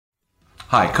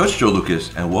Hi, Coach Joe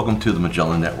Lucas, and welcome to the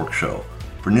Magellan Network Show.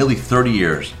 For nearly 30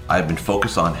 years, I've been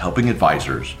focused on helping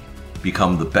advisors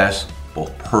become the best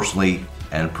both personally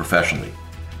and professionally.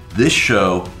 This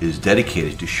show is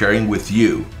dedicated to sharing with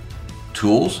you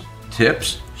tools,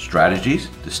 tips, strategies,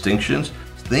 distinctions,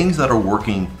 things that are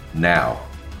working now.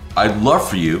 I'd love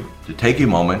for you to take a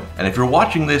moment, and if you're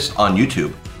watching this on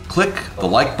YouTube, click the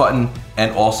like button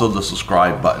and also the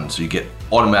subscribe button so you get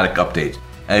automatic updates.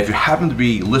 And if you happen to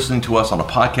be listening to us on a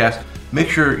podcast, make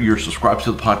sure you're subscribed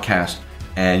to the podcast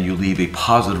and you leave a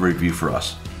positive review for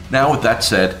us. Now, with that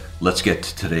said, let's get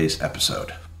to today's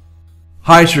episode.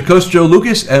 Hi, it's your Coach Joe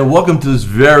Lucas, and welcome to this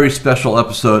very special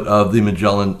episode of the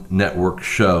Magellan Network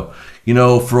Show. You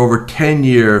know, for over 10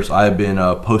 years, I've been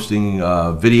posting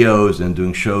videos and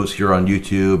doing shows here on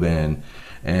YouTube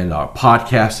and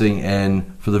podcasting.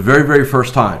 And for the very, very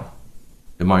first time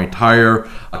in my entire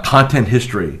content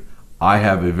history, I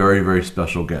have a very, very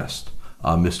special guest,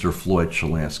 Mr. Floyd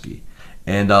Shilanski.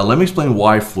 And let me explain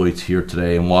why Floyd's here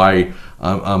today and why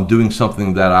I'm doing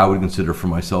something that I would consider for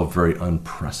myself very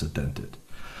unprecedented.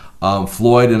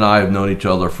 Floyd and I have known each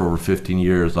other for over 15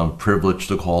 years. I'm privileged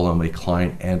to call him a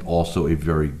client and also a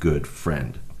very good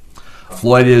friend.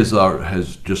 Floyd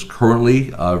has just currently,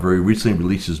 very recently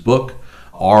released his book,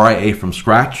 RIA from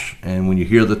Scratch. And when you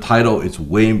hear the title, it's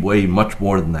way, way much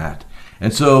more than that.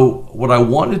 And so what I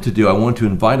wanted to do, I wanted to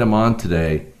invite him on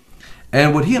today.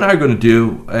 And what he and I are going to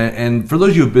do, and for those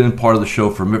of you who have been part of the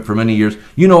show for many years,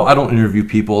 you know I don't interview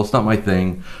people. It's not my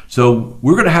thing. So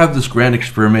we're going to have this grand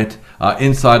experiment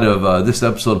inside of this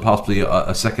episode, and possibly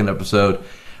a second episode.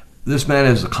 This man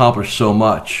has accomplished so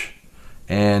much,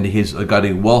 and he's got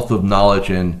a wealth of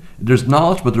knowledge. And there's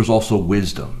knowledge, but there's also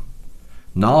wisdom.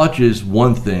 Knowledge is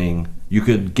one thing. You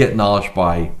could get knowledge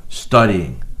by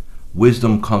studying.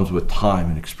 Wisdom comes with time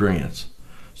and experience.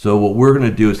 So what we're going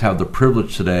to do is have the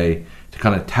privilege today to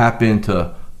kind of tap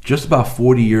into just about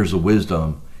 40 years of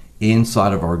wisdom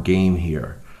inside of our game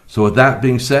here. So with that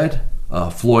being said,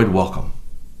 Floyd, welcome.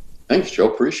 Thanks,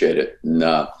 Joe. Appreciate it. And,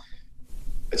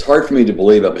 it's hard for me to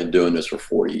believe I've been doing this for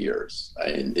 40 years.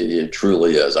 It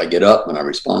truly is. I get up and I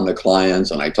respond to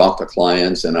clients and I talk to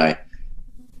clients, and I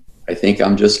think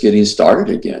I'm just getting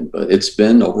started again. But it's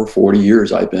been over 40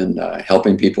 years I've been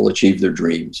helping people achieve their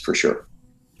dreams, for sure.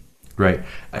 Great.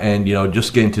 And, you know,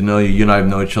 just getting to know you, you and I have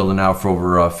known each other now for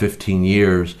over 15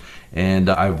 years. And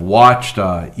I've watched,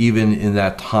 even in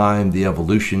that time, the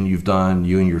evolution you've done,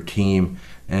 you and your team.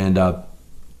 And,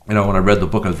 you know, when I read the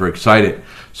book, I was very excited.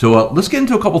 So let's get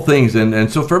into a couple things.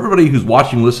 And so for everybody who's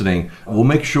watching, listening, we'll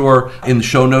make sure in the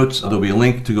show notes, there'll be a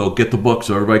link to go get the book.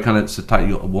 So everybody kind of sit tight.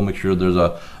 We'll make sure there's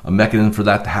a mechanism for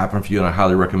that to happen for you, and I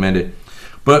highly recommend it.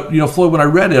 But, you know, Floyd, when I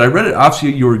read it,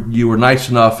 obviously you were nice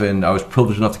enough, and I was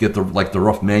privileged enough to get the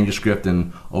rough manuscript,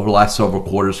 and over the last several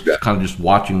quarters, kind of just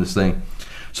watching this thing.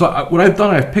 So what I've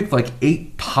done, I've picked like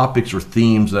 8 topics or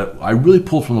themes that I really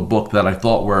pulled from the book that I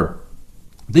thought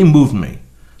they moved me.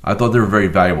 I thought they were very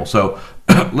valuable. So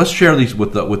let's share these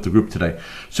with the group today.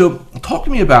 So talk to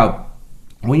me about,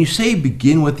 when you say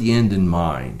begin with the end in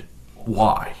mind,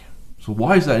 why? So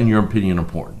why is that, in your opinion,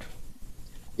 important?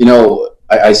 You know,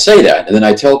 I say that, and then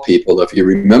I tell people, if you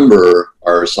remember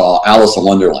or saw Alice in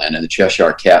Wonderland and the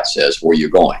Cheshire Cat says, where you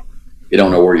going? If you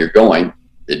don't know where you're going,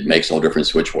 it makes no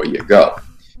difference which way you go.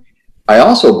 I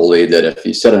also believe that if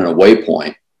you set in a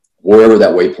waypoint, wherever that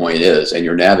waypoint is, and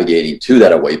you're navigating to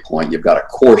that waypoint, you've got a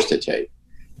course to take.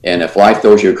 And if life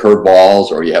throws you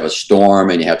curveballs, or you have a storm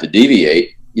and you have to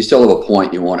deviate, you still have a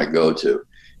point you want to go to.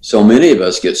 So many of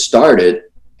us get started,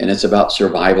 and it's about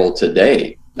survival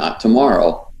today, not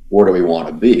tomorrow. Where do we want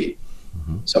to be?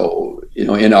 Mm-hmm. So, you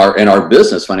know, in our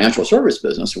business, financial service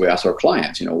business, we ask our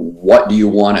clients, you know, what do you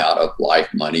want out of life,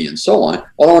 money, and so on?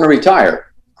 Well, I want to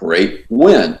retire. Great.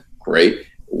 When? Great.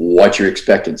 What's your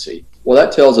expectancy? Well,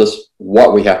 that tells us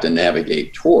what we have to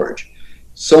navigate towards.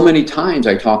 So many times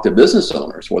I talk to business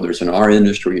owners, whether it's in our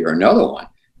industry or another one,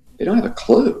 they don't have a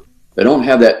clue. They don't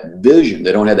have that vision.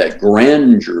 They don't have that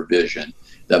grandeur vision,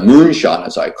 that moonshot,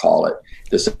 as I call it,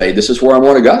 to say, this is where I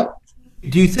want to go.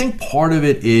 Do you think part of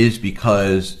it is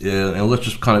because, and let's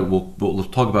just kind of, let's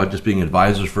talk about just being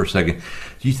advisors for a second.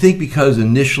 Do you think because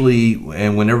initially,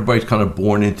 and when everybody's kind of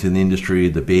born into the industry,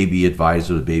 the baby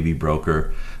advisor, the baby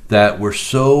broker, that we're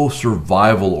so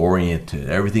survival oriented,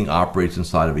 everything operates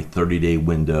inside of a 30-day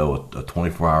window, a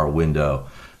 24-hour window,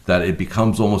 that it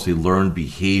becomes almost a learned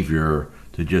behavior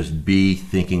to just be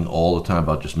thinking all the time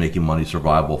about just making money,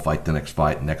 survival, fight the next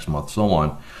fight, next month, so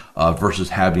on, versus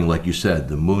having, like you said,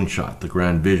 the moonshot, the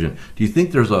grand vision. Do you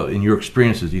think there's in your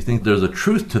experiences, do you think there's a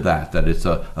truth to that it's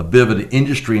a bit of an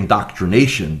industry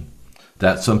indoctrination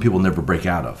that some people never break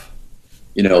out of?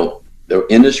 You know, the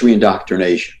industry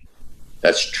indoctrination.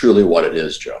 That's truly what it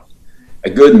is, Joe. A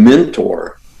good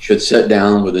mentor should sit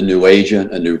down with a new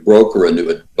agent, a new broker, a new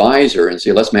advisor, and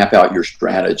say, let's map out your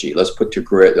strategy. Let's put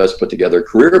together a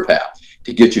career path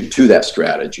to get you to that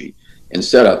strategy.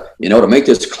 Instead of, to make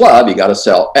this club, you got to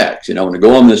sell X. And to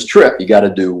go on this trip, you got to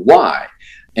do Y.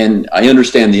 And I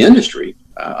understand the industry.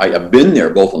 I've been there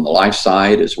both on the life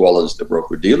side as well as the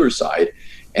broker-dealer side,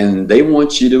 and they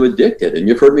want you to addict it. And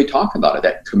you've heard me talk about it,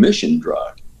 that commission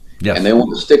drug. Yes. And they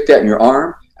want to stick that in your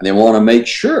arm, and they want to make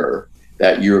sure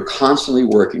that you're constantly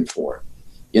working for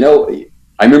it.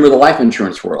 I remember the life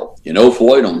insurance world.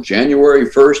 Floyd, on January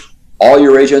 1st, all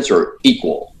your agents are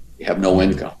equal. You have no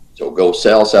income. So go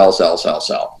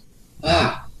sell.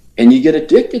 And you get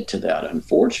addicted to that,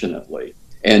 unfortunately.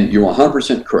 And you're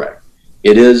 100% correct.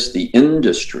 It is the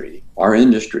industry, our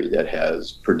industry, that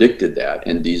has predicted that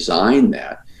and designed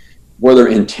that, whether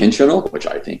intentional, which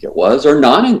I think it was, or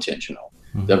non-intentional.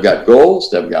 Mm-hmm. They've got goals,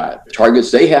 they've got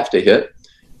targets they have to hit,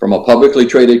 from a publicly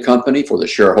traded company for the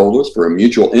shareholders, for a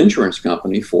mutual insurance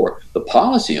company for the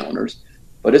policy owners,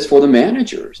 but it's for the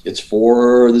managers. It's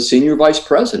for the senior vice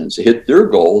presidents to hit their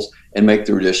goals and make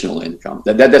their additional income.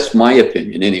 That's my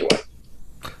opinion anyway.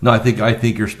 No, I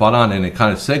think you're spot on, and it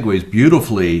kind of segues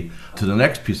beautifully to the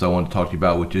next piece I want to talk to you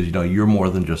about, which is, you're more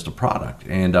than just a product.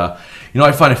 And,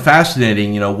 I find it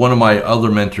fascinating. One of my other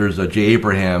mentors, Jay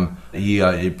Abraham,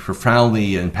 he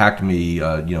profoundly impacted me,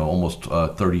 almost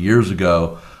 30 years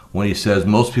ago, when he says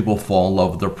most people fall in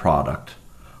love with their product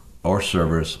or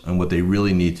service, and what they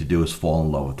really need to do is fall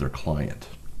in love with their client.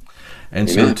 And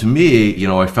Amen. So to me,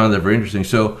 I found that very interesting.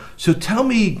 So tell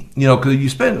me, because you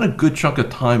spent a good chunk of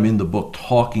time in the book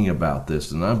talking about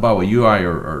this, and by the way, you and I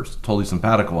are totally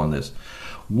simpatico on this.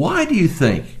 Why do you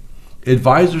think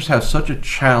advisors have such a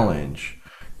challenge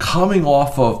coming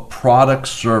off of product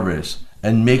service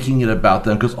and making it about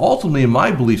them? Because ultimately, in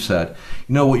my belief set,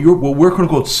 what we're quote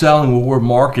unquote selling, what we're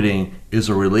marketing is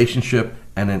a relationship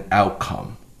and an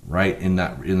outcome, right? In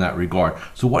that regard.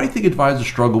 So why do you think advisors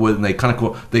struggle with, and they kind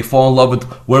of they fall in love with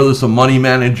whether it's a money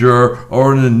manager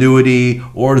or an annuity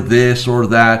or this or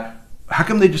that? How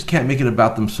come they just can't make it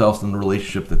about themselves and the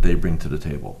relationship that they bring to the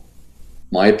table?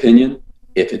 My opinion,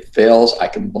 if it fails, I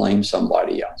can blame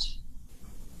somebody else.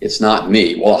 It's not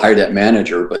me. Well, I hired that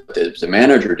manager, but the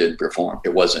manager didn't perform.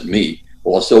 It wasn't me.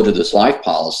 Well, so did this life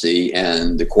policy,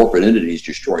 and the corporate entities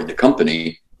destroyed the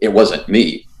company. It wasn't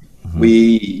me. Mm-hmm.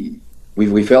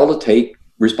 We fail to take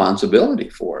responsibility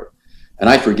for it. And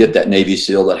I forget that Navy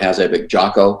SEAL that has that big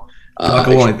Jocko.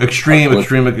 Extreme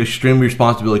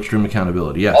responsibility, extreme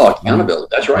accountability. Yes. Oh, accountability.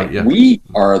 That's right. Yeah. We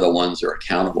are the ones that are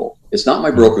accountable. It's not my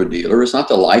broker dealer. It's not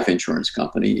the life insurance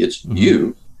company. It's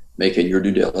you making your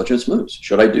due diligence moves.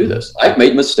 Should I do this? I've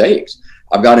made mistakes.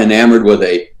 I've got enamored with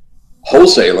a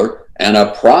wholesaler and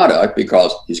a product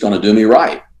because he's going to do me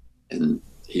right. And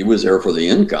he was there for the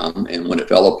income. And when it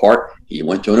fell apart, he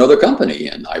went to another company,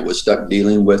 and I was stuck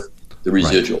dealing with the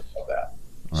residual of that.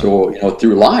 Right. So,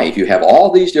 through life, you have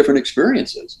all these different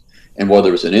experiences. And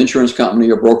whether it's an insurance company,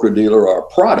 a broker dealer, or a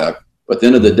product, but at the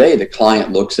end of the day, the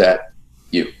client looks at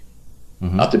you,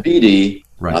 not the BD,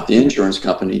 not the insurance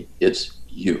company. It's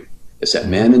you. It's that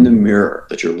man in the mirror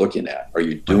that you're looking at. Are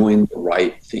you doing the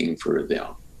right thing for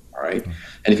them? All right.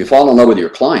 And if you fall in love with your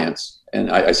clients, and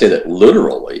I say that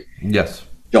literally, yes,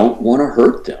 don't want to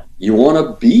hurt them. You want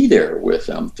to be there with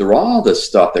them through all the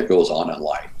stuff that goes on in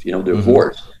life,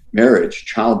 divorce, marriage,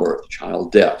 childbirth,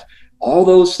 child death, all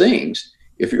those things.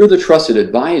 If you're the trusted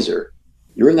advisor,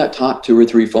 you're in that top 2 or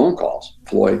 3 phone calls.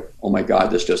 Floyd, oh my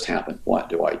God, this just happened. What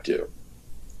do I do?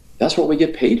 That's what we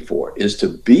get paid for, is to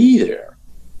be there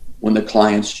when the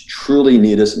clients truly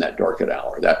need us in that darkest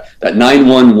hour, that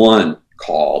 911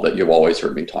 call that you've always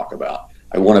heard me talk about.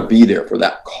 I want to be there for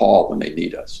that call when they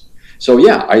need us. So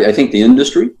yeah, I think the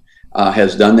industry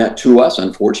has done that to us,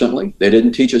 unfortunately. They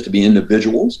didn't teach us to be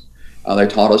individuals. They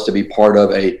taught us to be part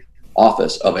of a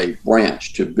office, of a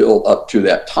branch, to build up to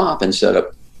that top instead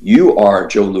of, you are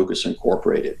Joe Lucas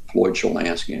Incorporated, Floyd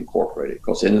Shilanski Incorporated.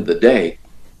 Because at the end of the day,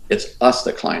 it's us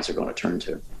that clients are going to turn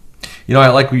to. I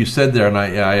like what you said there, and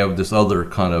I have this other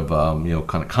kind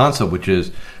of concept, which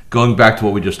is going back to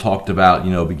what we just talked about,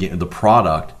 the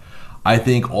product. I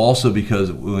think also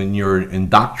because when you're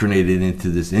indoctrinated into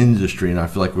this industry, and I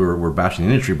feel like we're bashing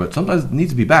the industry, but sometimes it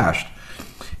needs to be bashed,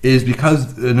 is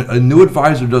because a new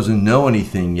advisor doesn't know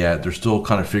anything yet. They're still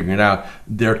kind of figuring it out.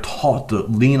 They're taught to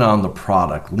lean on the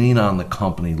product, lean on the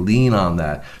company, lean on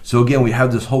that. So again, we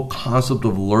have this whole concept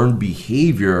of learned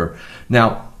behavior.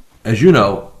 Now, as you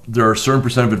know, there are a certain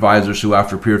percent of advisors who,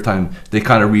 after a period of time, they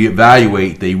kind of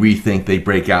reevaluate, they rethink, they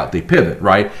break out, they pivot,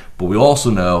 right? But we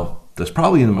also know there's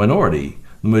probably in the minority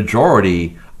The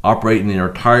majority operate in their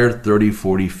entire 30,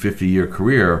 40, 50-year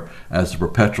career as a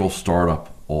perpetual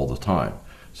startup all the time.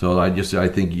 So I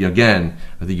think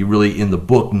you really in the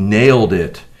book nailed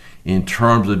it in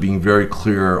terms of being very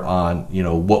clear on,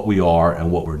 what we are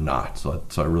and what we're not. So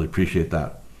I really appreciate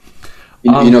that.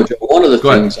 Joe, one of the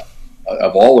things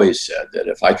I've always said that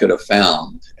if I could have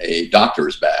found a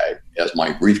doctor's bag as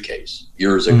my briefcase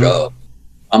years ago,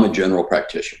 I'm a general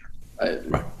practitioner.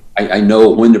 Right. I know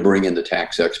when to bring in the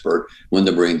tax expert, when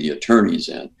to bring the attorneys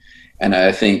in. And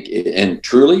I think, and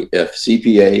truly, if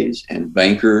CPAs and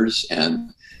bankers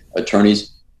and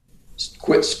attorneys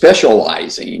quit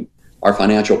specializing, our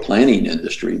financial planning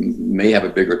industry may have a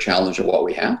bigger challenge than what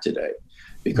we have today,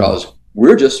 because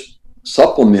we're just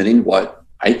supplementing what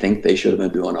I think they should have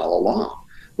been doing all along.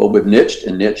 But we've niched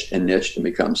and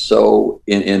become so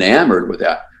enamored with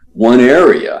that one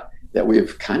area that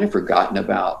we've kind of forgotten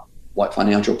about what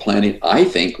financial planning, I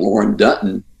think Lauren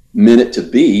Dutton meant it to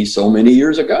be so many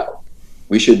years ago.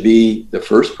 We should be the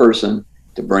first person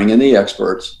to bring in the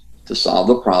experts to solve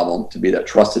the problem, to be that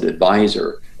trusted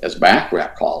advisor, as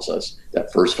Backrack calls us,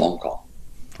 that first phone call.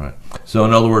 Right. So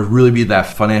in other words, really be that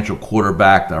financial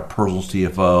quarterback, that personal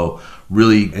CFO,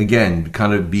 really, again,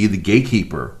 kind of be the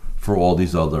gatekeeper for all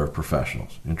these other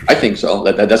professionals. Interesting. I think so.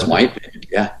 That's my opinion.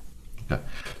 Yeah. Okay.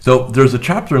 So there's a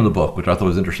chapter in the book, which I thought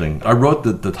was interesting. I wrote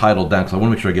the title down because I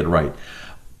want to make sure I get it right.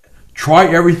 Try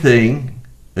everything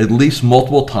at least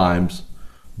multiple times.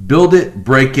 Build it,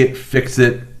 break it, fix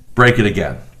it, break it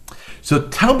again. So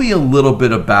tell me a little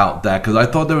bit about that, because I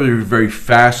thought that was very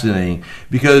fascinating.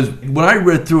 Because when I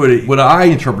read through it, what I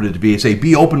interpreted it to be is, say,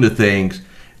 be open to things.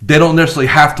 They don't necessarily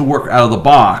have to work out of the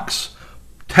box.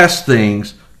 Test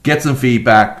things, get some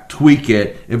feedback, tweak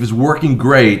it. If it's working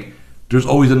great, there's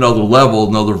always another level,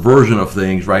 another version of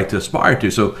things, right, to aspire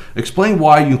to. So explain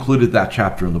why you included that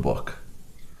chapter in the book.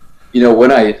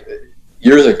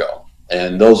 Years ago,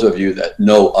 and those of you that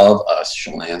know of us,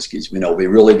 Shilanskis, we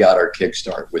really got our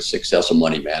kickstart with Successful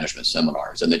Money Management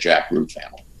Seminars and the Jack Root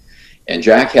family. And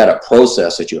Jack had a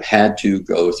process that you had to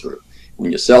go through.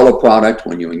 When you sell a product,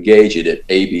 when you engage it at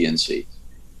A, B, and C.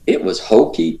 It was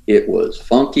hokey. It was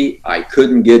funky. I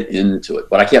couldn't get into it,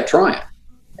 but I kept trying.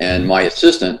 And my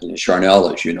assistant,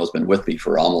 Charnel, as you know, has been with me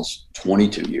for almost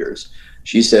 22 years.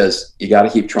 She says, you got to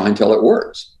keep trying till it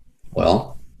works.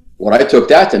 Well, what I took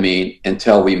that to mean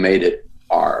until we made it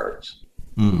ours.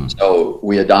 So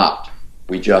we adopt,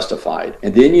 we justified.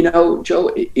 And then,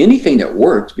 Joe, anything that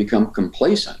works become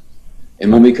complacent.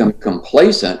 And when we become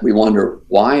complacent, we wonder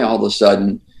why all of a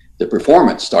sudden the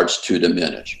performance starts to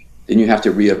diminish. Then you have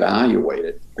to reevaluate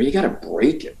it, or you got to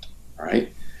break it,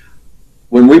 right?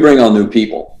 When we bring on new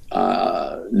people,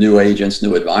 new agents,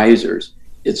 new advisors,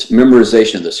 it's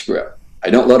memorization of the script. I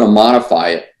don't let them modify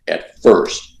it at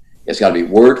first. It's got to be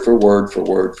word for word for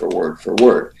word for word for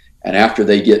word. And after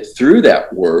they get through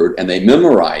that word and they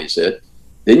memorize it,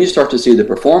 then you start to see the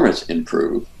performance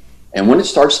improve. And when it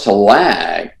starts to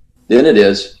lag, then it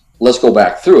is, let's go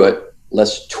back through it.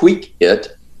 Let's tweak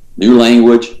it. New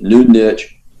language, new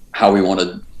niche, how we want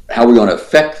to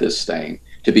affect this thing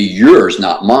to be yours,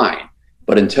 not mine.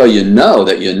 But until you know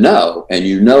that you know, and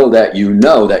you know that you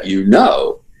know that you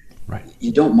know, right,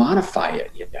 you don't modify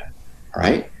it yet,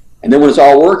 right? And then when it's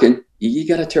all working, you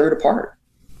got to tear it apart.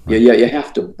 Right. You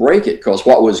have to break it, because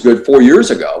what was good 4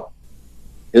 years ago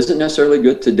isn't necessarily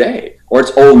good today, or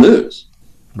it's old news.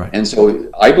 Right. And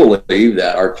so I believe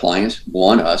that our clients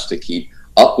want us to keep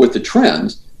up with the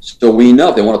trends, so we know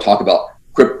if they want to talk about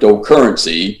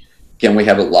cryptocurrency, can we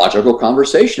have a logical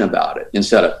conversation about it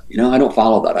instead of, I don't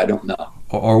follow that, I don't know.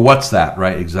 Or what's that,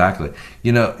 right? Exactly.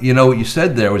 What you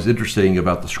said there was interesting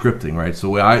about the scripting, right? So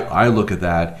the way I look at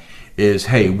that is,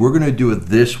 hey, we're going to do it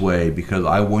this way because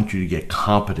I want you to get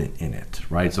competent in it,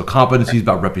 right? So competency is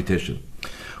about repetition.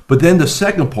 But then the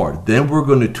second part, then we're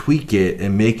going to tweak it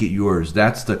and make it yours.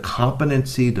 That's the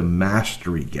competency to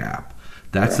mastery gap.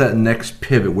 That's that next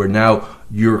pivot where now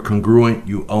you're congruent,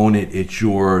 you own it, it's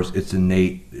yours, it's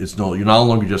innate. You're no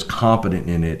longer just competent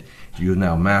in it, you've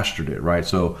now mastered it, right?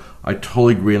 So I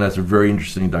totally agree, and that's a very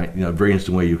interesting, very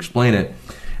interesting way you explain it.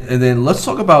 And then let's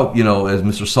talk about, as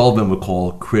Mr. Sullivan would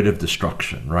call, creative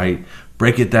destruction, right?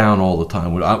 Break it down all the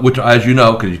time, which, as you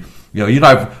know, because you and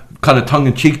I've kind of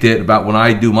tongue-in-cheeked it about when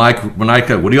I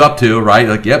what are you up to, right?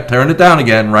 Like, yep, tearing it down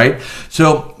again, right?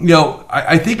 So,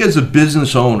 I think as a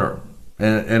business owner,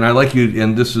 and I like you,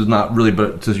 and this is not really,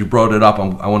 but since you brought it up,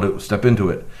 I want to step into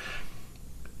it.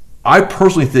 I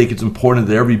personally think it's important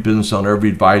that every business owner, every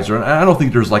advisor, and I don't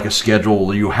think there's like a schedule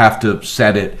where you have to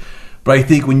set it, but I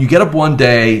think when you get up one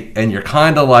day and you're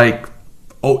kind of like,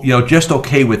 just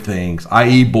okay with things,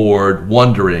 i.e. bored,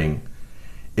 wondering,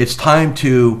 it's time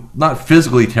to not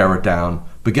physically tear it down,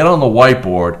 but get on the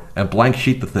whiteboard and blank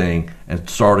sheet the thing and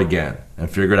start again and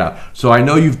figure it out. So I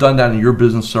know you've done that in your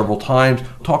business several times.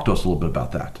 Talk to us a little bit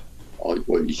about that.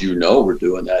 Well, as you know, we're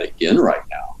doing that again right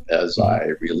now as I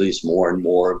release more and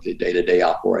more of the day-to-day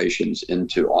operations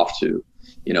off to,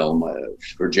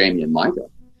 for Jamie and Micah.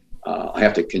 I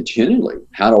have to continually,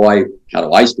 how do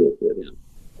I still fit in?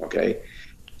 Okay.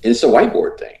 And it's a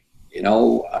whiteboard thing.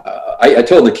 I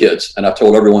told the kids, and I've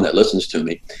told everyone that listens to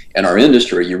me, in our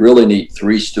industry, you really need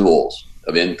 3 stools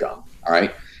of income. All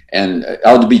right. And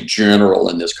I'll be general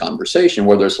in this conversation,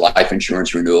 whether it's life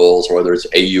insurance renewals, whether it's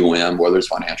AUM, whether it's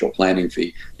financial planning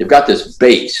fee. You've got this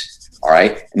base. All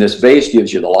right. And this base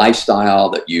gives you the lifestyle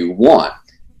that you want.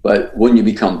 But when you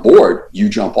become bored, you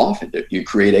jump off into it. You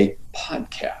create a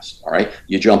podcast. All right.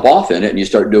 You jump off in it and you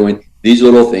start doing these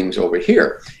little things over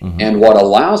here. Mm-hmm. And what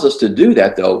allows us to do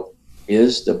that, though,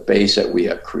 is the base that we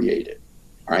have created.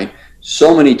 All right.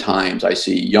 So many times I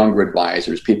see younger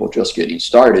advisors, people just getting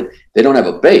started, they don't have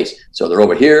a base. So they're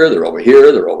over here, they're over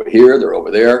here, they're over here, they're over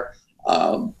there.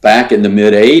 Back in the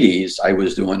mid 80s, I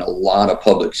was doing a lot of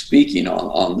public speaking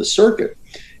on the circuit.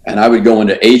 And I would go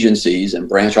into agencies and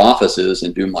branch offices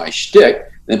and do my shtick.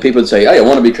 Then people would say, hey, I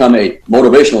want to become a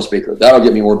motivational speaker. That'll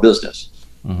get me more business.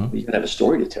 Mm-hmm. But you got to have a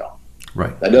story to tell.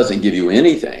 Right. That doesn't give you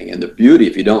anything. And the beauty,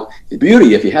 if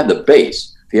you had the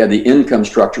base, if you had the income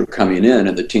structure coming in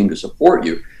and the team to support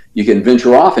you, you can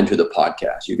venture off into the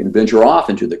podcast. You can venture off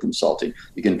into the consulting.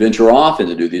 You can venture off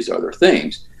into do these other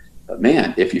things. But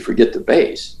man, if you forget the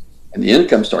base and the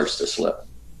income starts to slip,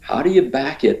 how do you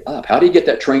back it up? How do you get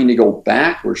that train to go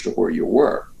backwards to where you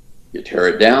were? You tear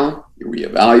it down, you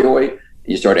reevaluate, and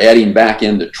you start adding back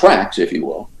in the tracks, if you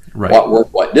will. Right. What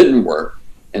worked, what didn't work,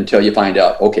 until you find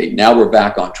out, okay, now we're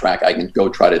back on track. I can go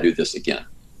try to do this again.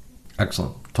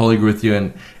 Excellent. Totally agree with you.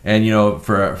 And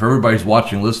for everybody who's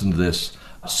watching, listen to this,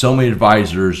 so many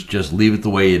advisors just leave it the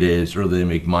way it is, or they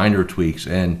make minor tweaks.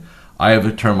 And I have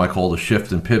a term I call the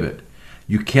shift and pivot.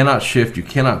 You cannot shift, you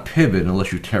cannot pivot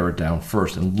unless you tear it down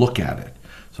first and look at it.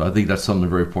 So I think that's something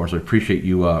very important. So I appreciate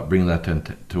you bringing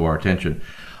that to our attention.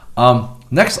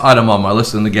 Next item on my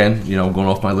list, and again, I'm going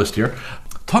off my list here.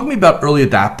 Talk to me about early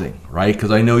adapting, right?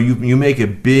 Because I know you make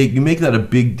that a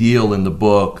big deal in the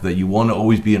book that you want to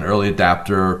always be an early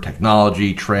adapter,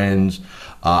 technology, trends.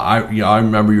 I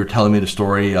remember you were telling me the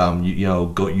story.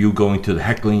 You going to the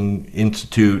Heckling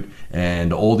Institute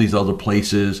and all these other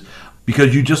places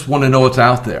because you just want to know what's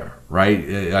out there,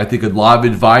 right? I think a lot of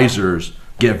advisors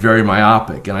get very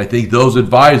myopic, and I think those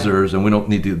advisors, and we don't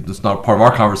need to, that's not part of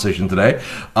our conversation today,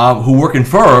 who work in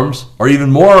firms are even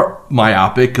more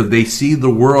myopic because they see the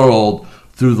world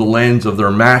through the lens of their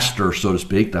master, so to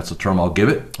speak. That's the term I'll give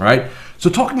it, right?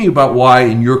 So talk to me about why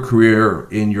in your career,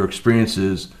 in your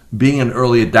experiences, being an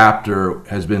early adapter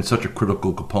has been such a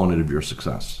critical component of your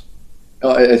success.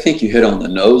 I think you hit on the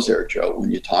nose there, Joe,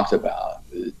 when you talked about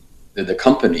the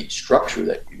company structure,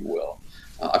 that you will.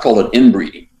 I call it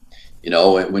inbreeding.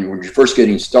 When you're first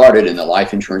getting started in the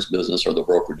life insurance business or the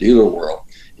broker-dealer world,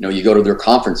 you go to their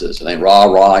conferences and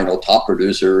they top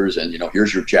producers, and,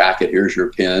 here's your jacket, here's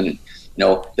your pin.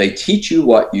 And, they teach you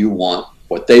what you want,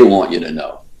 what they want you to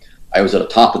know. I was at a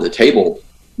top of the table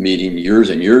meeting years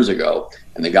and years ago,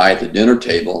 and the guy at the dinner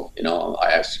table,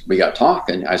 we got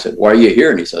talking. I said, why are you here?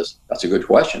 And he says, that's a good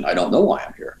question. I don't know why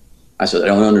I'm here. I said, I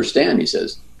don't understand. He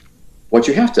says, what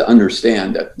you have to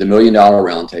understand that the $1 Million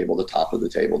Roundtable, the top of the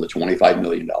table, the $25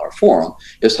 million forum,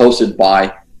 is hosted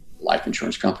by life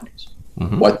insurance companies.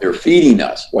 Mm-hmm. What they're feeding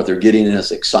us, what they're getting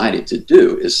us excited to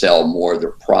do is sell more of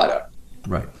their product.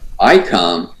 Right. I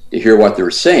come to hear what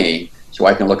they're saying so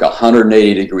I can look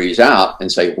 180 degrees out and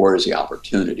say, where is the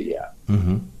opportunity at?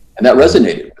 Mm-hmm. And that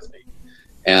resonated with me.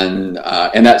 And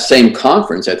that same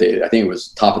conference, I think it was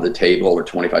top of the table or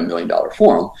 $25 million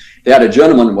forum, they had a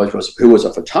gentleman who was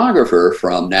a photographer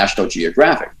from National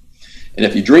Geographic. And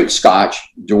if you drink scotch,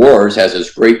 Dewars has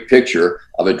this great picture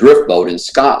of a drift boat in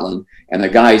Scotland, and the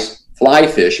guy's fly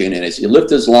fishing, and as you lift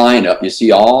his line up, you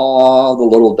see all the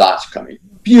little dots coming.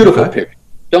 Beautiful picture.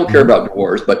 Don't care about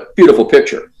Dewars, but beautiful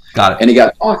picture. Got it. And he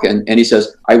got talking, and he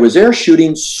says, I was there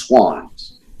shooting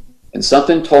swans, and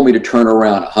something told me to turn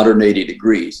around 180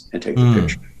 degrees and take the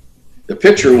picture. The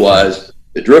picture was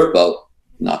the drift boat,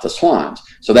 not the swans.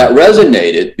 So that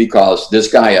resonated because this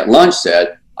guy at lunch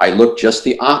said, I look just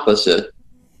the opposite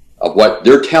of what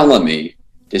they're telling me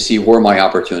to see where my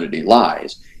opportunity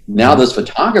lies. Now this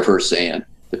photographer is saying,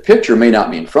 the picture may not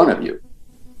be in front of you.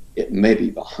 It may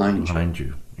be behind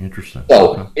you. Interesting.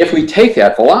 So if we take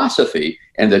that philosophy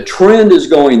and the trend is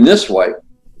going this way,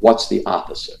 what's the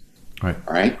opposite? Right.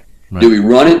 All right. Do we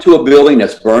run into a building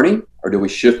that's burning, or do we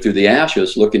shift through the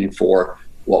ashes looking for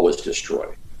what was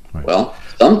destroyed? Right. Well,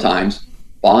 sometimes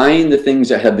buying the things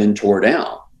that have been torn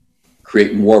down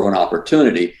create more of an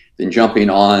opportunity than jumping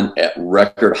on at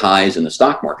record highs in the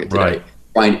stock market today, right,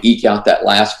 trying to eke out that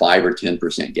last 5 or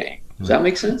 10% gain. Does that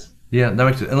make sense? Yeah, that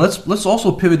makes sense. And let's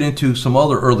also pivot into some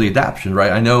other early adoption,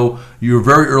 right? I know you were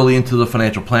very early into the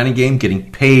financial planning game,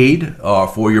 getting paid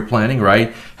for your planning,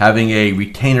 right? Having a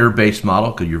retainer-based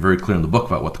model, because you're very clear in the book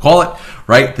about what to call it,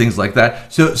 right? Things like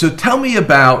that. So tell me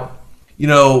about,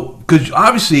 because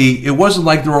obviously it wasn't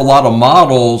like there were a lot of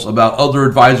models about other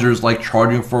advisors like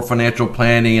charging for financial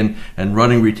planning and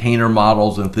running retainer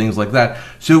models and things like that.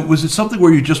 So was it something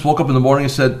where you just woke up in the morning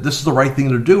and said, this is the right thing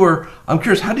to do? Or I'm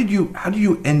curious, how did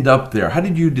you end up there? How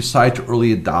did you decide to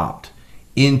early adopt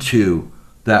into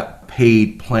that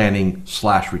paid planning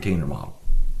 / retainer model?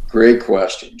 Great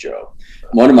question, Joe.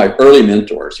 One of my early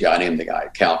mentors, a guy named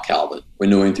Cal Calvin, we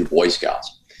knew him through Boy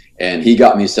Scouts. And he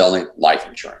got me selling life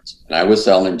insurance. And I was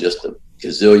selling just a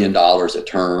gazillion dollars a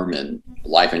term in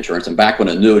life insurance. And back when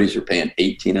annuities were paying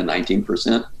 18 and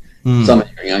 19%, some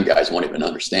of your young guys won't even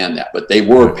understand that, but they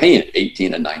were paying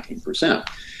 18 and 19%.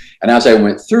 And as I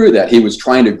went through that, he was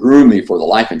trying to groom me for the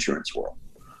life insurance world.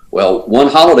 Well, one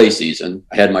holiday season,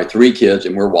 I had my 3 kids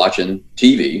and we're watching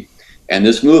TV. And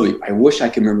this movie, I wish I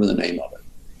could remember the name of it,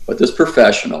 but this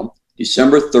professional,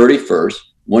 December 31st,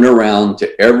 went around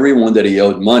to everyone that he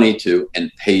owed money to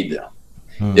and paid them.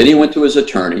 Then he went to his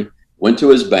attorney, went to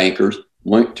his bankers,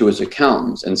 went to his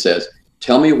accountants and says,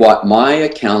 tell me what my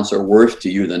accounts are worth to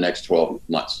you the next 12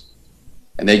 months.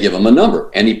 And they give him a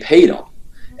number and he paid them.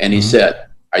 And he said,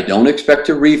 I don't expect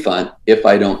a refund if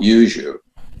I don't use you,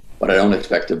 but I don't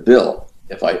expect a bill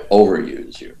if I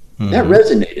overuse you. That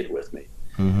resonated with me.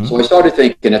 So I started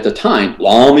thinking at the time,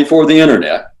 long before the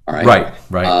internet, all right.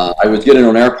 Right. I was getting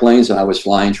on airplanes and I was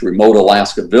flying to remote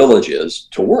Alaska villages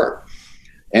to work.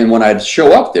 And when I'd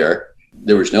show up there,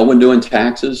 there was no one doing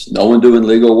taxes, no one doing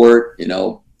legal work.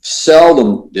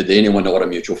 Seldom did anyone know what a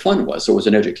mutual fund was. So it was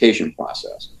an education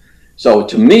process. So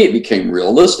to me, it became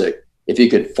realistic if you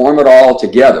could form it all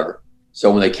together. So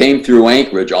when they came through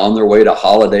Anchorage on their way to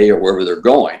Holiday or wherever they're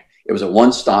going, it was a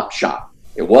one-stop shop.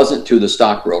 It wasn't to the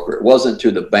stockbroker. It wasn't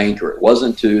to the banker. It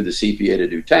wasn't to the CPA to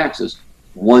do taxes.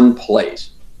 One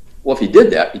place. Well, if you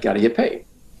did that, you got to get paid.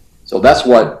 So that's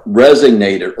what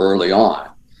resonated early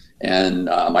on. And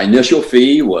my initial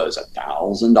fee was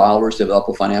 $1,000 to develop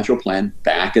a financial plan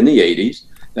back in the 80s.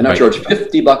 Then I charged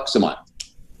 $50 a month.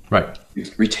 Right.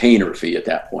 Retainer fee at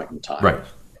that point in time. Right.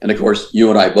 And of course,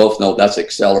 you and I both know that's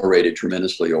accelerated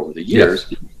tremendously over the years.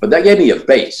 Yes. But that gave me a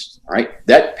base, right?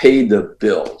 That paid the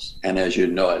bills. And as you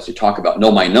know, as you talk about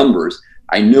know my numbers,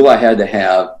 I knew I had to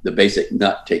have the basic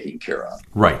nut taken care of.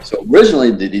 Right. So originally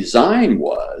the design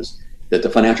was that the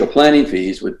financial planning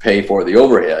fees would pay for the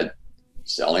overhead.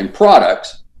 Selling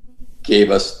products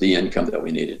gave us the income that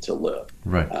we needed to live.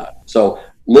 Right. So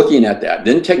looking at that,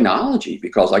 then technology,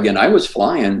 because again, I was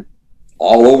flying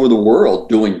all over the world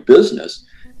doing business,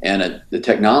 and the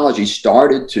technology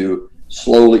started to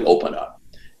slowly open up.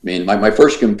 I mean, my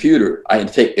first computer,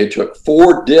 it took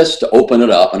 4 discs to open it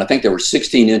up, and I think they were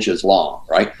 16 inches long,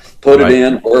 right? Put it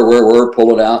in, where,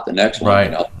 pull it out, the next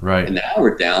one, Right. And now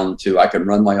we're down to, I can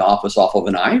run my office off of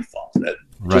an iPhone.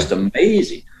 Just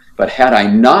amazing. But had I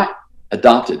not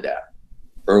adopted that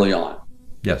early on,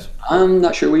 yes, I'm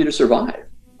not sure we'd have survived,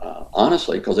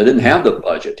 honestly, because I didn't have the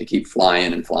budget to keep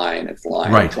flying and trying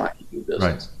to do business.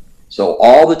 Right. So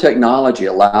all the technology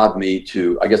allowed me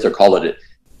to, I guess they're calling it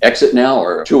exit now,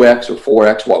 or 2x or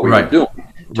 4x what we were doing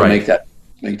to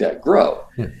make that grow.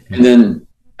 Yeah. And then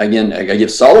again, I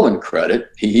give Sullivan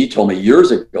credit. He told me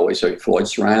years ago, he said, Floyd,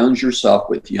 surround yourself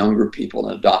with younger people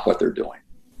and adopt what they're doing.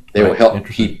 They will help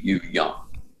keep you young.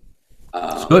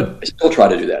 That's good. I still try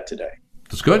to do that today.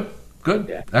 That's good. Good.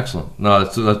 Yeah. Excellent. No,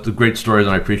 that's a great story,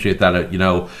 and I appreciate that.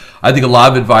 I think a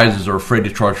lot of advisors are afraid to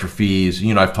charge for fees.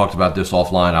 I've talked about this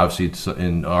offline, obviously, it's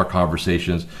in our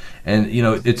conversations. And,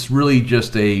 it's really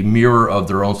just a mirror of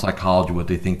their own psychology, what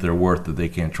they think they're worth, that they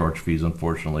can't charge fees,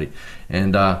 unfortunately.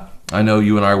 And I know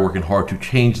you and I are working hard to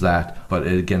change that, but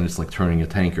again, it's like turning a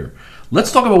tanker.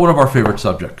 Let's talk about one of our favorite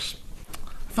subjects.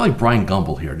 I feel like Brian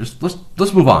Gumble here. Just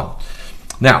let's move on.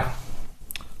 Now,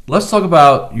 let's talk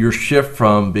about your shift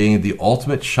from being the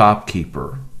ultimate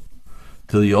shopkeeper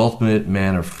to the ultimate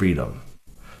man of freedom.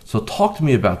 So talk to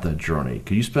me about that journey.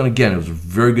 Because you spent, again, it was a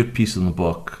very good piece in the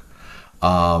book.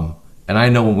 And I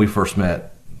know when we first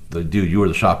met, you were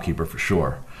the shopkeeper for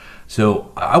sure.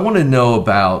 So I want to know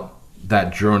about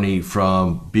that journey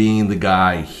from being the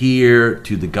guy here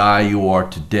to the guy you are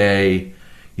today,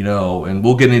 and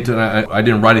we'll get into it. I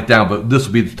didn't write it down, but this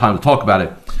will be the time to talk about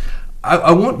it.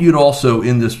 I want you to also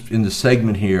in this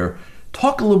segment here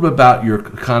talk a little bit about your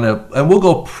kind of, and we'll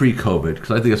go pre-COVID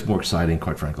because I think that's more exciting,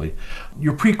 quite frankly.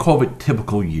 Your pre-COVID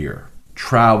typical year,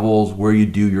 travels, where you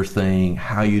do your thing,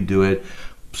 how you do it.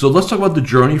 So let's talk about the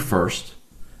journey first,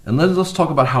 and let's talk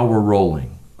about how we're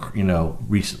rolling,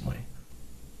 recently.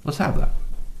 Let's have that.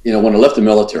 When I left the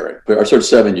military, I served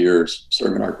 7 years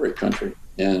serving our great country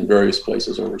in various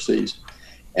places overseas.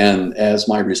 And as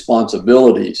my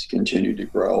responsibilities continued to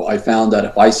grow, I found that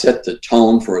if I set the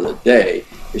tone for the day,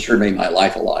 it sure made my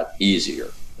life a lot easier,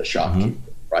 the shopkeeper,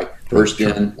 right? First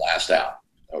in, last out.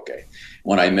 Okay.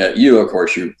 When I met you, of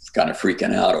course, you're kind of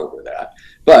freaking out over that.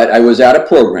 But I was at a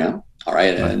program, all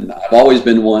right, and I've always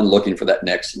been one looking for that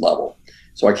next level.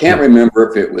 So I can't remember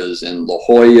if it was in La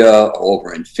Jolla or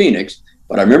over in Phoenix,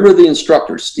 but I remember the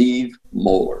instructor, Steve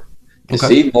Moeller. Okay.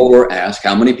 Steve Moeller asked,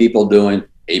 how many people doing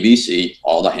ABC?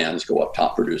 All the hands go up,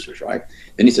 top producers, right?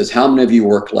 Then he says, how many of you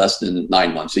work less than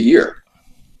 9 months a year?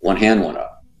 One hand went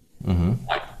up.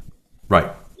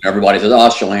 Right. Everybody says, oh,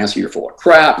 Shilanski, you're full of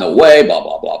crap. No way, blah,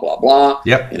 blah, blah, blah, blah.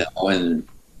 Yep. And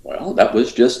well, that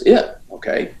was just it.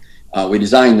 Okay. We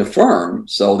designed the firm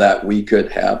so that we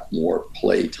could have more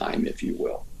play time, if you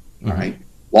will. All right.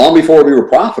 Long before we were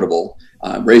profitable,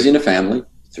 raising a family,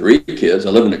 3 kids. I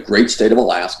live in a great state of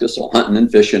Alaska, so hunting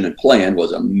and fishing and playing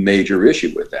was a major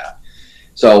issue with that.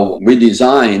 So we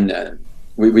designed,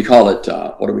 we call it,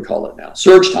 what do we call it now?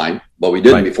 Surge time, but we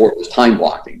didn't before. It was time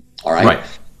blocking. All right.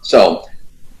 So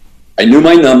I knew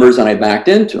my numbers and I backed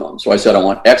into them. So I said, I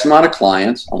want X amount of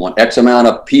clients. I want X amount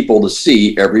of people to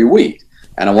see every week.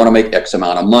 And I want to make X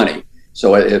amount of money.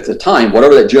 So at the time,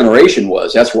 whatever that generation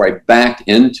was, that's where I backed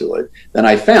into it. Then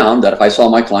I found that if I saw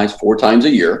my clients 4 times a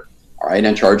year, all right,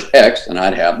 and charge X, and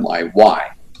I'd have my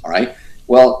Y, all right?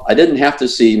 Well, I didn't have to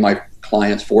see my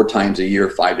clients 4 times a year,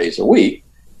 5 days a week.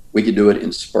 We could do it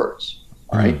in spurts,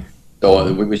 all right?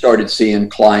 So we started seeing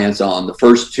clients on the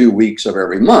first 2 weeks of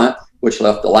every month, which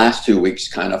left the last 2 weeks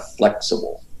kind of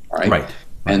flexible, all right?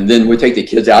 And then we'd take the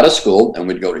kids out of school, and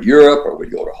we'd go to Europe, or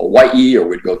we'd go to Hawaii, or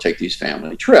we'd go take these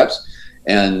family trips.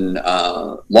 And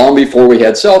long before we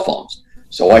had cell phones.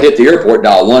 So I hit the airport,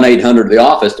 dial 1-800 the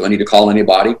office. Do I need to call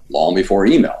anybody? Long before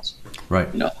emails. Right.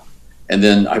 And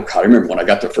then I remember when I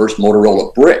got the first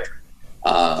Motorola brick,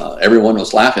 everyone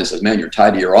was laughing and says, man, you're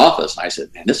tied to your office. And I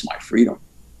said, man, this is my freedom.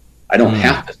 I don't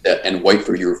have to sit and wait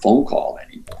for your phone call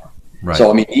anymore. So,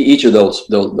 I mean, each of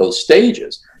those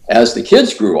stages, as the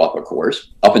kids grew up, of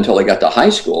course, up until they got to high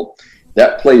school,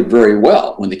 that played very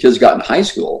well. When the kids got in high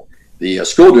school, the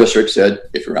school district said,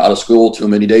 if you're out of school too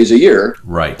many days a year,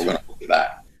 we're going to put you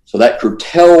back. So that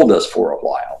curtailed us for a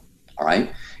while. All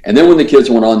right. And then when the kids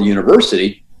went on to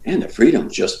university, man, the freedom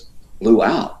just blew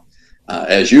out.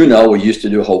 As you know, we used to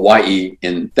do Hawaii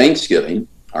in Thanksgiving.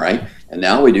 All right. And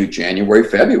now we do January,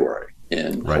 February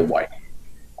in Hawaii,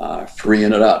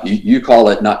 freeing it up. You call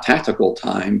it not tactical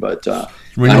time, but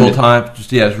renewal time.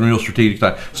 It's renewal strategic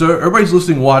time. So everybody's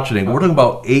listening, watching. We're talking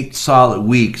about 8 solid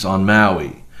weeks on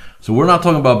Maui. So we're not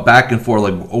talking about back and forth.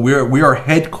 Like we are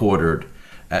headquartered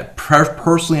at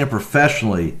personally and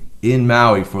professionally in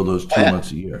Maui for those 2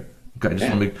 months a year. Okay, I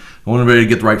want everybody to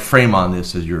get the right frame on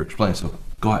this as you're explaining. So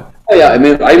go ahead. Oh yeah, I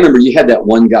mean, I remember you had that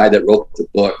one guy that wrote the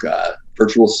book,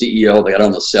 Virtual CEO. They got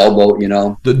on the sailboat,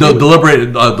 The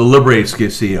Liberated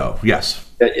CEO. Yes.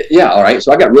 Yeah, all right.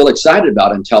 So I got real excited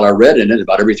about it until I read it, and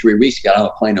about every 3 weeks, he got on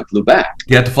a plane and flew back.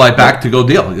 You had to fly back to go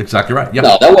deal. Exactly right. Yep.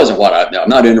 No, that wasn't what I'm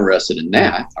not interested in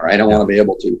that. All right. I want to be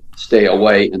able to stay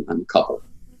away and uncouple.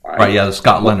 All right. Yeah.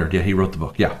 Scott Leonard. Yeah. He wrote the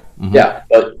book. Yeah. Yeah.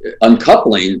 But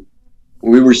uncoupling,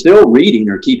 we were still reading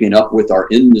or keeping up with our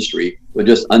industry, but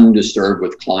just undisturbed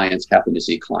with clients, happen to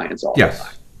see clients all the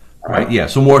time. Right. Yeah.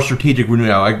 So more strategic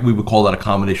renewal. We would call that a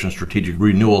combination of strategic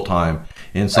renewal time.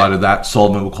 Inside of that,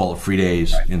 Sullivan would call it free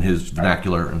days in his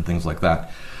vernacular and things like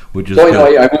that. Which is I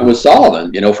went with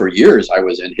Sullivan. For years I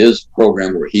was in his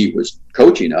program where he was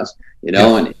coaching us.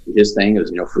 And his thing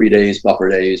is free days, buffer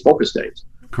days, focus days.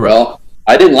 Correct. Well,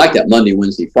 I didn't like that Monday,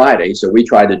 Wednesday, Friday, so we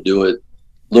tried to do it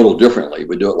a little differently.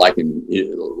 We do it like in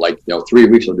 3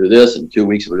 weeks we'll do this, and 2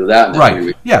 weeks we'll do that, and then 3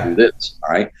 weeks we'll do this.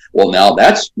 All right. Well, now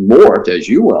that's morphed, as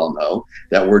you well know,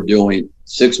 that we're doing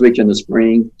 6 weeks in the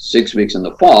spring, 6 weeks in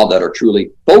the fall that are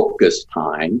truly focus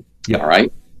time. All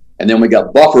right. And then we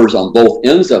got buffers on both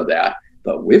ends of that,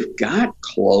 but we've got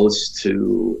close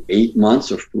to 8 months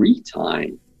of free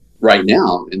time right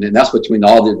now. And then that's between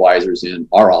all the advisors in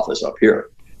our office up here.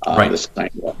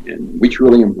 And we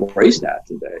truly embrace that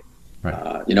today.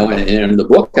 And in the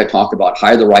book, I talk about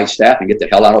hire the right staff and get the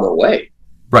hell out of their way.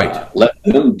 Right. Let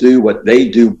them do what they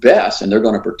do best, and they're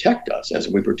going to protect us as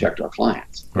we protect our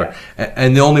clients. Right.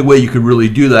 And the only way you could really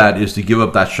do that is to give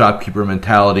up that shopkeeper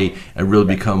mentality and really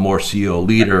become more CEO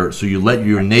leader. So you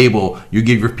you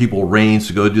give your people reins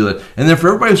to go do that. And then for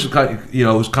everybody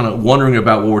who's kind of wondering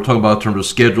about what we're talking about in terms of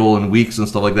schedule and weeks and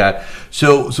stuff like that.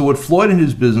 So what Floyd and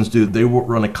his business do, they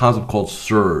run a concept called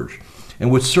Surge. And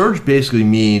what Surge basically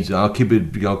means, and I'll keep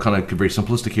it kind of very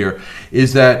simplistic here,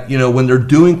 is that when they're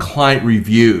doing client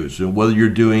reviews, and whether you're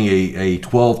doing a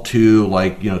 12-2,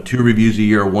 like 2 reviews a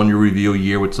year or 1 review a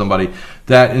year with somebody,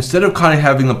 that instead of kind of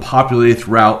having them populated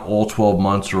throughout all 12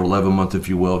 months or 11 months, if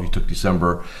you will, if you took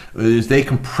December, is they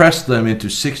compress them into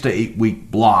 6 to 8 week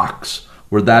blocks,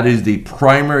 where that is the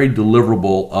primary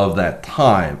deliverable of that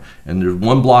time. And there's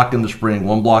 1 block in the spring,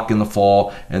 1 block in the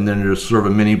fall, and then there's sort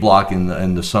of a mini block in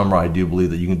the summer. I do believe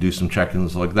that you can do some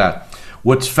check-ins like that.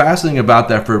 What's fascinating about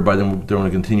that for everybody, then we're going to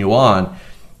continue on,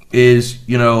 is,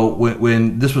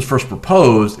 when this was first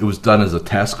proposed, it was done as a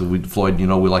test, because Floyd, we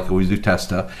like always do test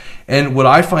stuff. And what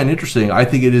I find interesting, I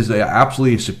think it is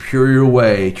absolutely a superior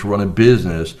way to run a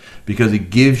business, because it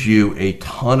gives you a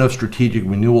ton of strategic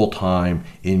renewal time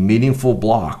in meaningful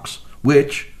blocks,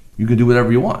 which you can do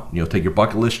whatever you want. Take your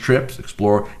bucket list trips,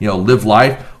 explore, live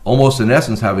life, almost in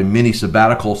essence have a mini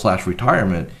sabbatical /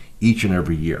 retirement each and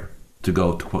every year, to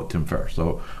quote Tim Ferriss.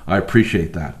 So I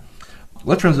appreciate that.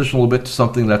 Let's transition a little bit to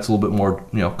something that's a little bit more,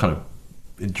 kind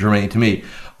of germane to me.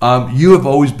 You have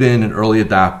always been an early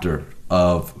adopter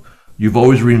you've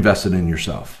always reinvested in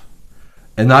yourself,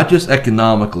 and not just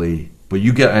economically, but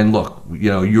look,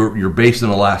 you're based in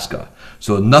Alaska,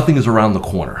 so nothing is around the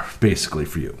corner, basically,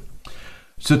 for you.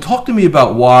 So talk to me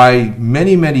about why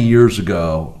many, many years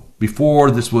ago,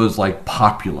 before this was like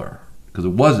popular, because it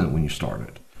wasn't when you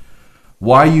started,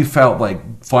 why you felt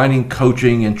like finding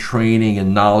coaching and training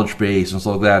and knowledge base and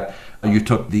stuff like that. You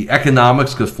took the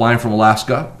economics, because flying from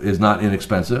Alaska is not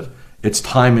inexpensive. It's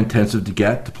time intensive to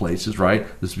get to places, right?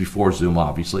 This is before Zoom,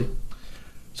 obviously.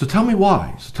 So tell me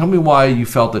why. Tell me why you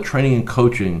felt that training and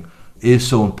coaching is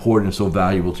so important and so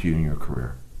valuable to you in your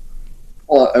career.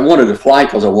 Well, I wanted to fly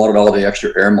because I wanted all the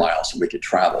extra air miles so we could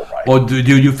travel, right? Well, dude,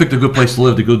 you picked a good place to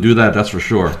live to go do that, that's for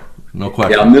sure. No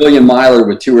question. Yeah, a million miler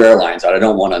with 2 airlines. I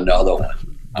don't want another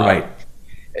one. Right.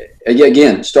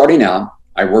 Again, starting out,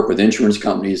 I work with insurance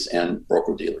companies and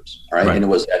broker dealers. All right. And it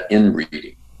was that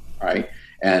in-reading. Right.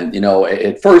 And,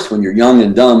 at first, when you're young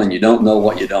and dumb and you don't know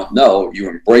what you don't know, you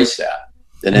embrace that.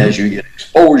 Then as you get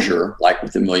exposure, like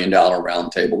with the $1 million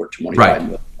round table or $25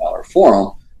 million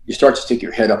forum, you start to stick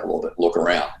your head up a little bit, look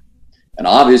around. And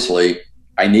obviously,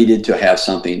 I needed to have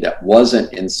something that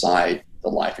wasn't inside the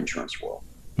life insurance world.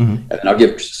 And I'll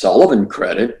give Sullivan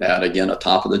credit that, again,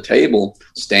 atop of the table,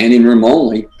 standing room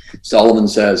only, Sullivan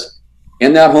says,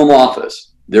 in that home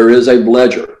office, there is a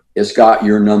ledger. It's got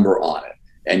your number on it.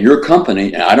 And your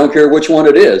company, and I don't care which one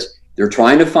it is, they're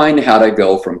trying to find how to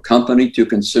go from company to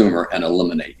consumer and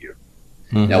eliminate you.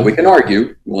 Now, we can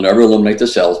argue we'll never eliminate the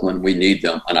salesman. We need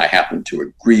them. And I happen to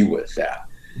agree with that.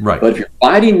 Right. But if you're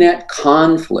fighting that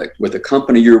conflict with the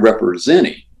company you're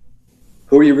representing,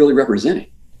 who are you really representing?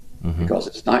 Because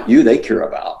it's not you they care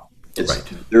about. It's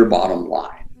their bottom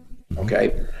line.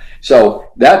 Okay.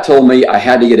 So that told me I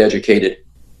had to get educated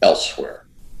elsewhere.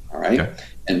 All right. Okay.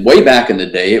 And way back in the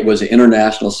day, it was the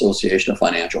International Association of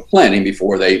Financial Planning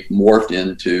before they morphed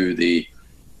into the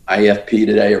IFP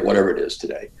today or whatever it is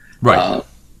today. Right.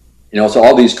 So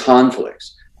all these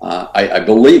conflicts. I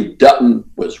believe Dutton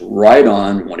was right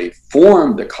on when he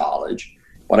formed the college.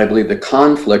 But I believe the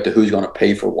conflict of who's going to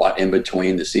pay for what in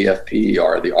between the CFP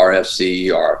or the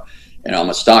RFC or, I'm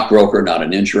a stockbroker, not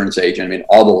an insurance agent. I mean,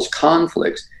 all those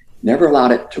conflicts never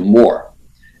allowed it to more.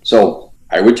 So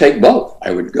I would take both.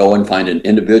 I would go and find an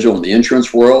individual in the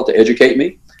insurance world to educate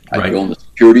me. I'd go in the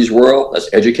securities world, let's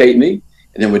educate me.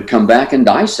 And then we'd come back and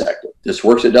dissect it. This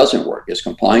works, it doesn't work. It's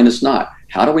compliant, it's not.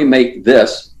 How do we make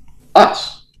this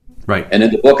us? Right. And in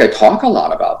the book, I talk a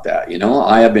lot about that.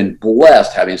 I have been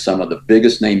blessed having some of the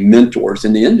biggest name mentors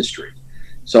in the industry.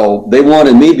 So they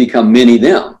wanted me to become many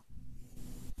them.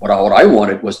 What I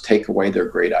wanted was take away their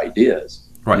great ideas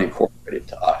and incorporate it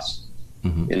to us.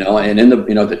 And in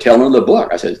the tail end of the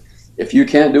book, I said, if you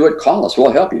can't do it, call us.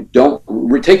 We'll help you. Don't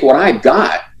take what I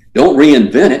got. Don't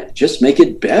reinvent it. Just make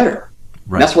it better.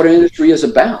 Right. That's what an industry is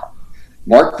about.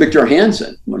 Mark Victor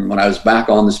Hansen, when I was back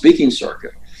on the speaking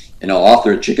circuit,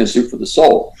 author of Chicken Soup for the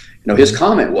Soul, his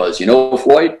comment was,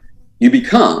 Floyd, you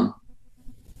become,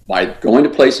 by going to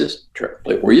places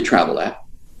where you travel at,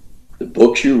 the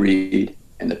books you read,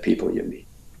 and the people you meet.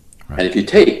 Right. And if you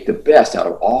take the best out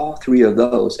of all 3 of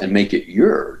those and make it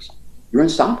yours, you're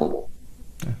unstoppable.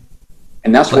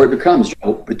 And that's where it becomes,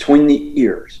 Joe, between the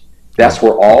ears. That's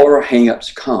where all our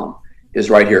hangups come, is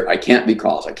right here. I can't be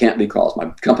caused. I can't be caused. My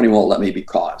company won't let me be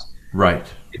caused. Right.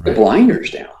 Get the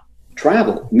blinders down.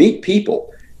 Travel. Meet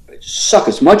people. Suck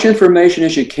as much information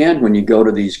as you can when you go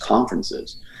to these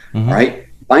conferences. Right?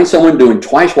 Find someone doing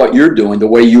twice what you're doing the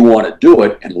way you want to do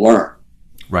it and learn.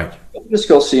 Right. Don't just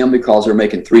go see them because they're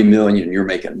making $3 million and you're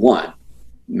making $1 million.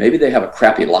 Maybe they have a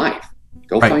crappy life.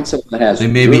 Go find someone that has. They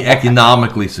may be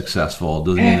economically successful.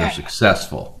 Doesn't mean they're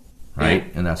successful,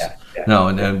 right? And that's no.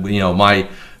 And you know,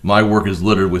 my work is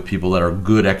littered with people that are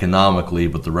good economically,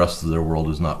 but the rest of their world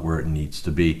is not where it needs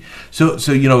to be. So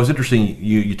you know, it's interesting.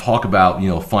 You talk about, you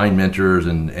know, find mentors,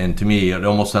 and to me, it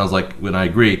almost sounds like, when I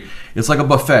agree, it's like a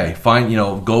buffet.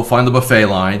 Go find the buffet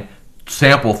line,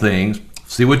 sample things,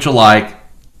 see what you like,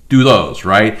 do those,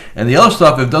 right? And the other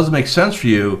stuff, if it doesn't make sense for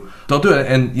you, don't do it.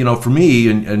 And you know, for me,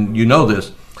 and you know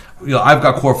this, you know, I've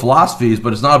got core philosophies,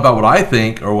 but it's not about what I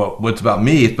think or what's about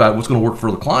me. It's about what's going to work for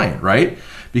the client, right?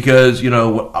 Because, you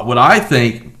know, what I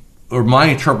think or my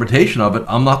interpretation of it,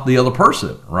 I'm not the other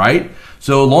person, right?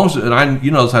 So as long as, and I,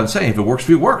 you know, as I'm saying, if it works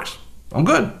for you, it works. I'm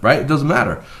good, right? It doesn't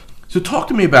matter. So talk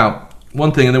to me about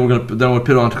one thing, and then we'll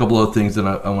pivot on to a couple other things, and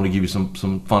I want to give you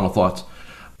some final thoughts.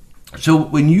 So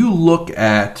when you look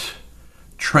at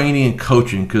training and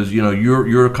coaching, because, you know,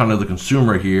 you're kind of the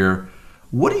consumer here,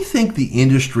 what do you think the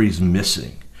industry's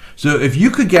missing? So if you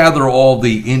could gather all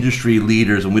the industry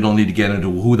leaders, and we don't need to get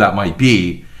into who that might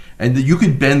be, and that you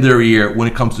could bend their ear when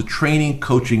it comes to training,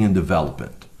 coaching, and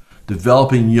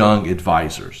developing young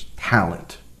advisors,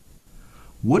 talent,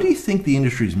 what do you think the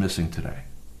industry's missing today?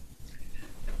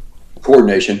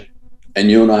 Coordination.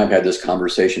 And you and I have had this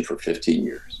conversation for 15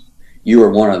 years. You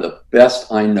are one of the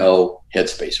best I know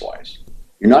headspace-wise.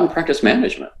 You're not in practice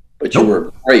management, but you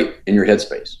were great in your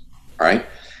headspace. All right.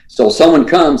 So someone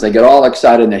comes, they get all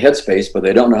excited in the headspace, but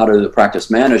they don't know how to do the practice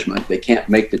management. They can't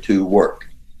make the two work.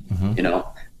 You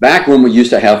know, back when we used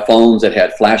to have phones that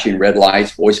had flashing red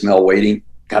lights, voicemail waiting,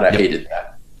 God, I hated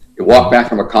that. You walk back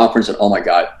from a conference and, oh my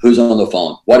God, who's on the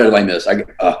phone? What did I miss? I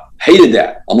hated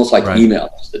that. Almost like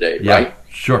emails today, right?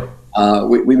 Sure.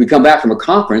 We would come back from a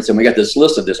conference and we got this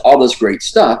list of all this great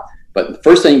stuff. But the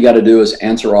first thing you got to do is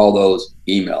answer all those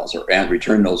emails and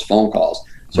return those phone calls.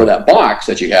 So that box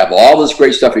that you have, all this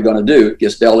great stuff you're going to do,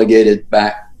 gets delegated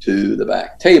back to the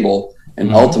back table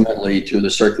and ultimately to the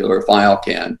circular file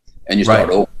can, and you start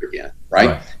over again,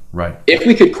 right? Right. If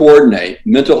we could coordinate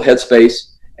mental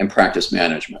headspace and practice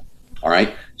management, all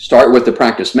right? Start with the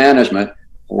practice management.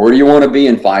 Where do you want to be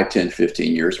in 5, 10,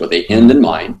 15 years with the end in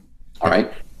mind, all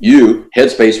right? You,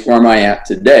 headspace, where am I at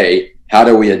today? How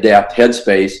do we adapt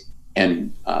headspace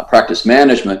and practice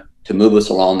management to move us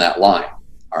along that line?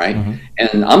 All right.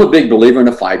 And I'm a big believer in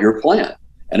a 5-year plan.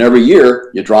 And every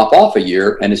year you drop off a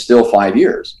year and it's still 5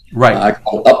 years. Right. I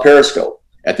call it up periscope.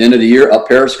 At the end of the year, up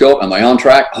periscope. Am I on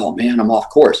track? Oh man, I'm off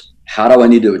course. How do I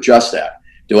need to adjust that?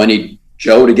 Do I need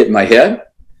Joe to get in my head?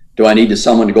 Do I need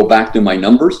someone to go back through my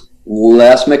numbers?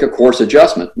 Let's make a course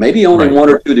adjustment. Maybe only 1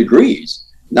 or 2 degrees,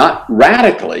 not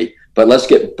radically, but let's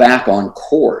get back on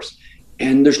course.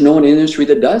 And there's no one in the industry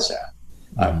that does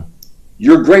that.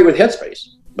 You're great with headspace.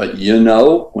 But you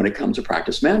know, when it comes to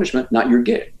practice management, not your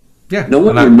gig. Yeah, no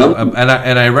one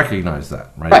and I recognize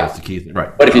that. Right, that's the key thing.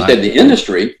 Right. But if you said the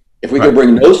industry, if we could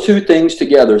bring those two things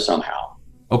together somehow,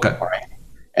 okay. All right.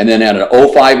 And then at an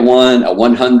 051, a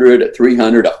 100, a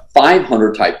 300, a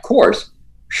 500 type course,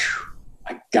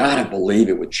 I gotta believe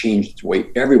it would change the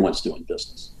way everyone's doing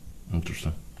business.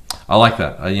 Interesting. I like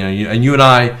that. You and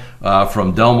I,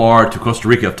 from Del Mar to Costa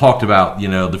Rica, have talked about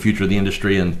the future of the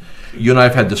industry, and you and I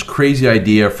have had this crazy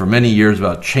idea for many years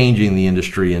about changing the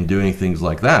industry and doing things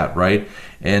like that, right?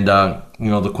 And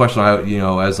the question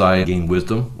as I gain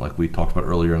wisdom, like we talked about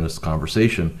earlier in this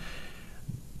conversation,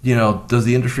 does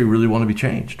the industry really want to be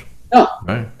changed? No,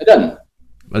 right? It doesn't.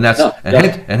 And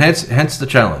that's hence the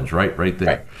challenge, right there.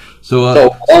 Right. So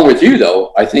along with you,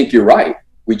 though, I think you're right.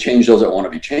 We change those that want to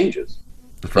be changes.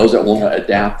 Those that want to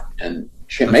adapt and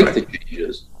make the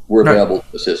changes, we're available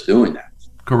to assist doing that.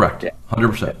 Correct.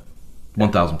 100%.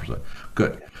 1,000%.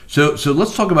 Good. So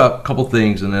let's talk about a couple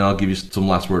things, and then I'll give you some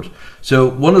last words. So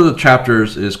one of the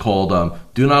chapters is called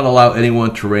 "Do Not Allow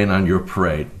Anyone to Rain on Your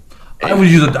Parade." I would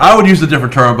use a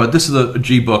different term, but this is a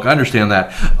G book. I understand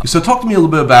that. So talk to me a little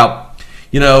bit about,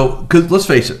 because let's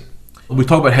face it, we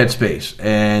talk about headspace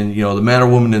and the man or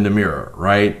woman in the mirror,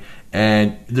 right?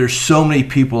 And there's so many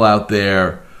people out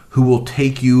there who will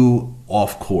take you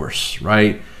off course,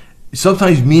 right?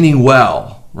 Sometimes meaning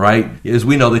well, right? As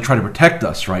we know, they try to protect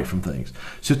us, right, from things.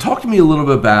 So talk to me a little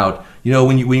bit about,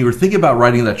 when you were thinking about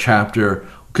writing that chapter,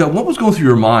 Okay, what was going through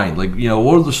your mind? Like,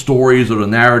 what are the stories or the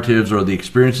narratives or the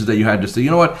experiences that you had to say,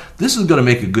 you know what, this is going to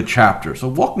make a good chapter. So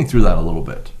walk me through that a little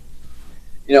bit.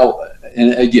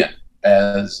 And again,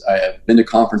 as I have been to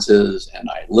conferences and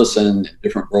I listen to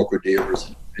different broker-dealers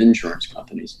and insurance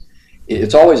companies,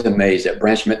 it's always amazed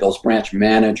that those branch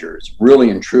managers really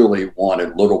and truly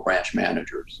wanted little branch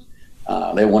managers.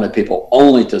 They wanted people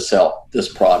only to sell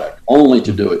this product, only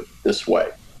to do it this way.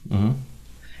 Mm-hmm.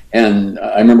 And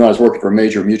I remember I was working for a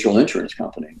major mutual insurance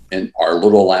company, and our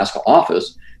little Alaska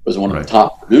office was one of the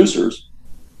top producers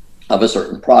of a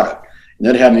certain product. And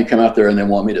they'd have me come out there and they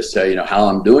want me to say, how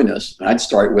I'm doing this. And I'd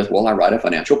start with, I write a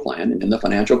financial plan. And in the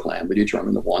financial plan, we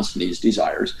determine the wants, needs,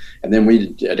 desires. And then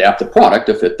we adapt the product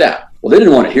to fit that. Well, they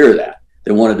didn't want to hear that.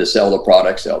 They wanted to sell the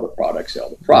product, sell the product, sell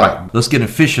the product. Right. Let's get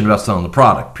efficient about selling the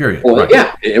product, period. Well,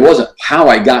 yeah, it wasn't how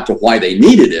I got to why they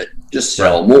needed it, just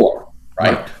sell more,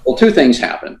 right? Well, two things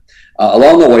happened.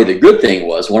 Along the way, the good thing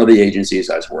was one of the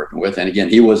agencies I was working with, and again,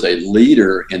 he was a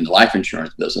leader in the life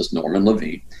insurance business, Norman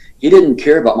Levine. He didn't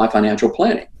care about my financial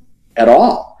planning at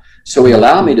all. So he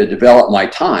allowed me to develop my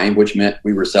time, which meant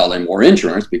we were selling more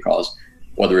insurance because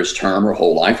whether it's term or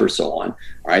whole life or so on,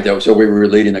 right? So we were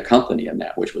leading the company in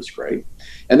that, which was great.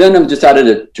 And then I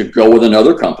decided to go with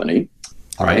another company,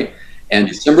 right? And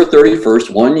December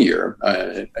 31st, one year,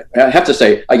 I have to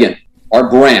say, again, our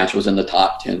branch was in the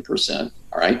top 10%,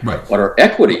 all right? But our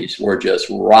equities were just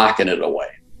rocking it away.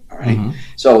 All right. Mm-hmm.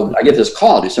 So I get this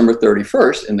call December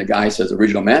 31st, and the guy says, the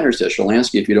regional manager says,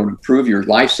 Shilanski, if you don't improve your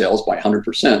life sales by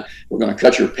 100%, we're going to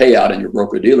cut your payout in your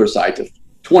broker-dealer side to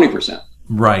 20%.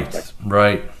 Right.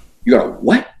 You go,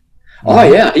 what? Mm-hmm. Oh,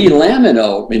 yeah.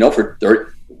 Elam,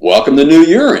 for welcome the new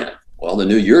year in. Well, the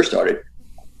new year started.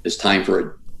 It's time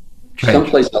for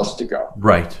someplace else to go.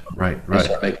 Right. And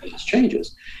start making these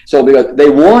changes. So because they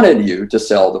wanted you to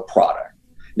sell the product.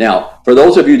 Now, for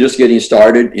those of you just getting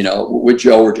started, with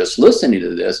Joe or just listening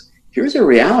to this, here's a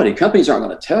reality. Companies aren't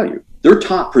going to tell you. Their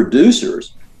top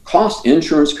producers cost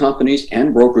insurance companies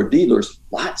and broker-dealers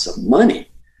lots of money.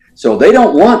 So they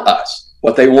don't want us.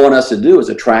 What they want us to do is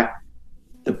attract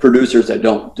the producers that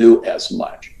don't do as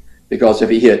much. Because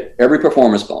if you hit every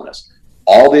performance bonus,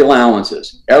 all the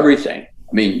allowances, everything,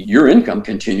 your income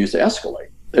continues to escalate.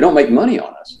 They don't make money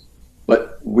on us.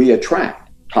 But we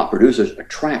top producers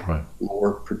attract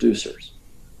lower producers.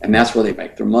 And that's where they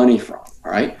make their money from,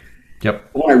 all right? Yep.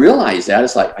 When I realized that,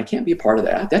 it's like, I can't be a part of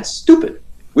that. That's stupid.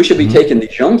 We should be taking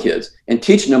these young kids and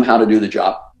teaching them how to do the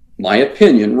job, my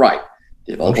opinion, right.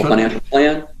 Develop a financial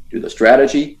plan, do the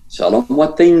strategy, sell them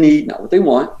what they need, not what they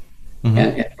want,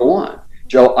 and go on.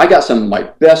 Joe, I got some of my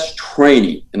best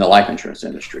training in the life insurance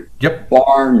industry. Yep.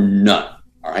 Bar none,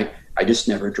 all right? I just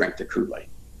never drank the Kool-Aid.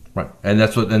 Right. And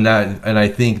I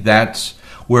think that's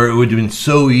where it would have been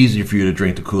so easy for you to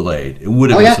drink the Kool-Aid. It would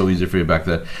have been so easy for you back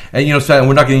then. And, Stan,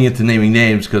 we're not getting into naming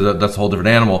names because that's a whole different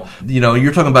animal.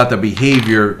 You're talking about that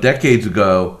behavior decades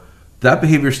ago. That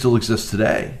behavior still exists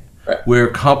today. Right. Where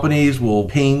companies will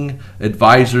ping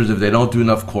advisors if they don't do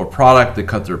enough core product, they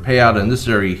cut their payout in this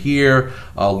area here.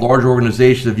 Large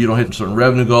organizations, if you don't hit certain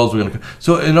revenue goals, we're going to.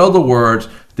 So, in other words,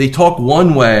 they talk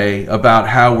one way about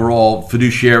how we're all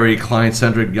fiduciary,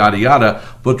 client-centric, yada, yada,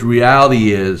 but the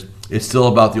reality is it's still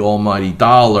about the almighty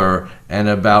dollar and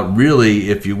about really,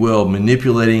 if you will,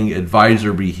 manipulating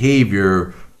advisor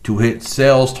behavior to hit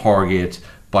sales targets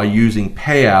by using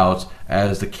payouts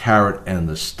as the carrot and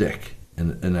the stick,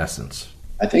 in essence.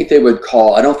 I think they would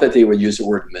I don't think they would use the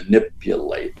word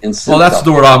manipulate. Well, that's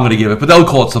the word I'm going to give it, but they'll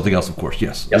call it something else, of course.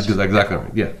 Yes. Exactly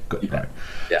right. Yeah, good. Yeah. Right.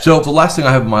 Yeah. So the last thing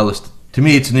I have on my list, to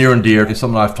me, it's near and dear. It's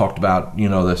something I've talked about,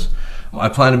 this. I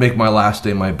plan to make my last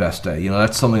day my best day.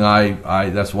 That's something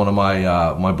that's one of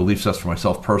my belief sets for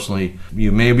myself personally.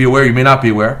 You may be aware, you may not be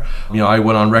aware. I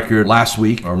went on record last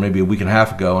week, or maybe a week and a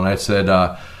half ago, and I said,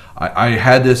 I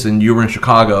had this, and you were in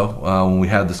Chicago when we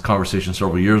had this conversation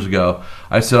several years ago.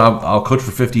 I said, I'll coach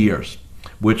for 50 years,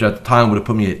 which at the time would have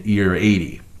put me at year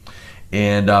 80.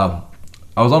 And I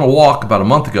was on a walk about a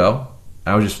month ago.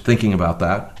 I was just thinking about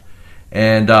that.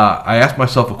 And I asked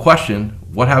myself a question,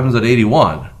 what happens at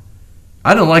 81?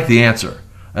 I didn't like the answer.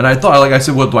 And I thought, I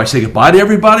said, do I say goodbye to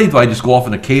everybody? Do I just go off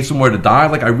in a cave somewhere to die?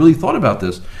 I really thought about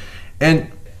this.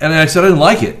 And I said I didn't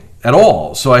like it at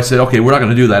all. So I said, okay, we're not going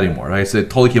to do that anymore. I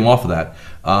said, totally came off of that.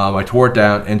 I tore it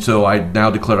down. And so I now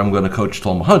declared I'm going to coach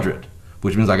till I'm 100,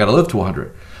 which means I got to live to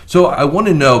 100. So I want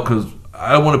to know, because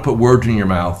I don't want to put words in your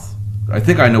mouth. I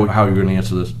think I know how you're going to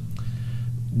answer this.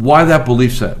 Why that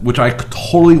belief set, which I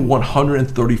totally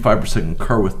 135%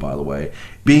 concur with, by the way.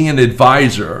 Being an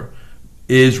advisor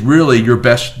is really your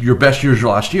best year's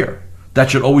your last year. That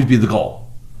should always be the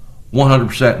goal.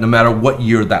 100%, no matter what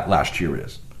year that last year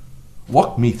is.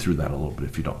 Walk me through that a little bit,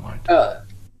 if you don't mind.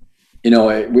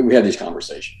 We had these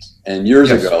conversations, and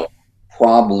years ago,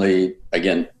 probably,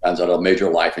 again, I was at a major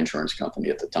life insurance company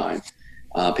at the time.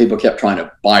 People kept trying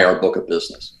to buy our book of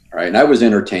business, right? And I was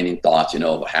entertaining thoughts, of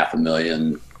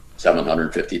 $500,000,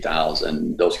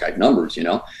 750,000, those kind of numbers,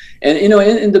 And,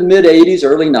 in the mid 80s,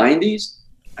 early 90s,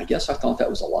 I guess I thought that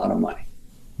was a lot of money.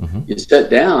 Mm-hmm. You sit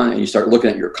down and you start looking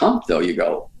at your comp, though, you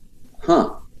go,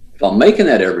 if I'm making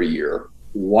that every year,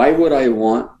 why would I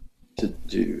want to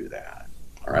do that?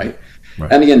 All right.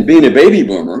 Right. And again, being a baby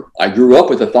boomer, I grew up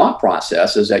with the thought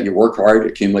process is that you work hard,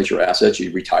 accumulate your assets,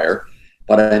 you retire.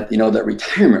 But, that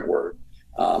retirement word,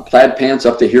 plaid pants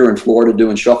up to here in Florida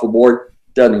doing shuffleboard,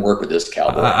 doesn't work with this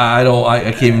cowboy.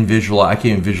 I can't even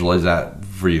visualize that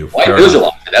for you. Well, I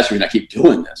visualize it. That's the reason I keep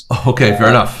doing this. Okay, fair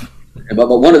enough. But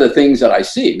one of the things that I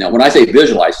see, now when I say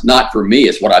visualize, not for me,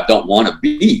 it's what I don't want to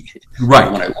be. Right.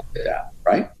 When I look at that,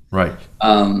 right? Right.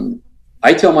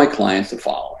 I tell my clients the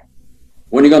following.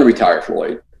 When are you going to retire,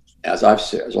 Floyd? As I've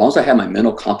said, as long as I have my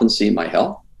mental competency and my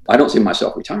health, I don't see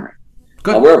myself retiring.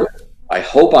 Good. However, I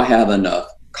hope I have enough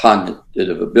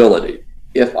cognitive ability.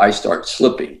 If I start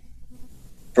slipping,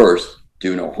 first,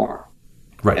 do no harm.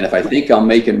 Right. And if I think I'm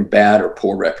making bad or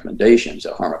poor recommendations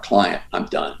that harm a client, I'm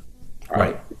done. All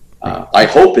right. I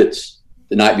hope it's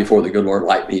the night before the good Lord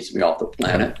light beats me off the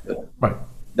planet. Right.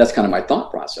 That's kind of my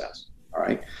thought process. All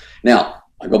right. Now,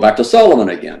 I go back to Sullivan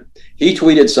again. He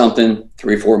tweeted something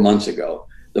 3 or 4 months ago.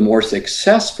 The more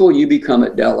successful you become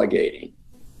at delegating,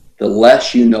 the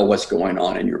less you know what's going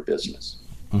on in your business.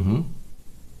 Mm-hmm.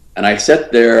 And I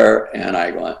sit there and I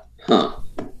go,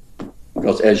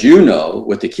 Because as you know,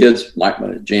 with the kids,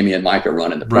 Jamie and Micah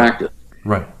running the practice,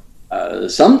 right.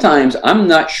 Sometimes I'm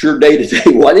not sure day to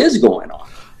day what is going on.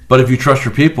 But if you trust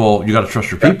your people, you got to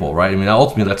trust your people, right? I mean,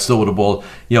 ultimately, that's still what it boils.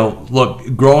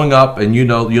 Look, growing up, and we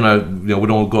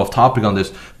don't go off topic on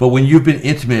this, but when you've been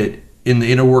intimate in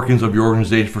the inner workings of your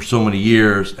organization for so many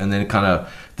years, and then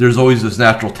there's always this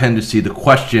natural tendency to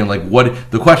question, what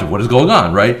is going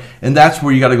on, right? And that's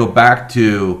where you got to go back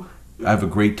to, I have a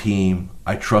great team,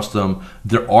 I trust them.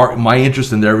 My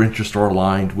interests and their interests are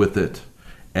aligned with it,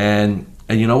 and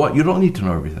you know what? You don't need to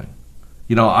know everything.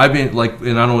 I've been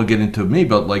and I don't want to get into me,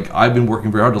 but I've been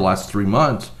working very hard the last 3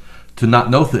 months to not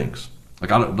know things.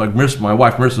 My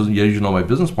wife Marissa, my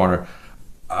business partner.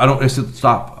 I said,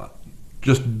 stop,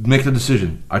 just make the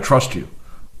decision. I trust you.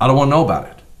 I don't want to know about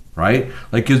it, right?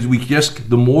 Because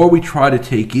the more we try to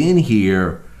take in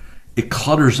here, it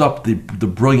clutters up the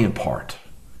brilliant part.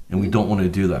 And we don't want to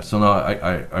do that. So no,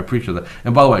 I appreciate that.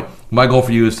 And by the way, my goal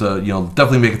for you is to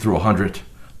definitely make it through 100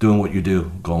 doing what you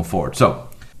do going forward. So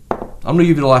I'm going to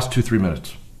give you the last 2-3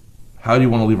 minutes. How do you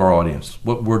want to leave our audience?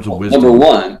 What words of wisdom? Number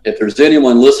one, if there's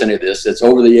anyone listening to this that's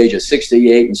over the age of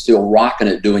 68 and still rocking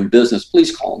it doing business,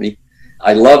 please call me.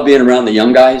 I love being around the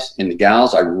young guys and the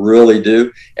gals. I really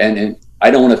do. And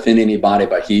I don't want to offend anybody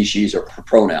by he, she's, or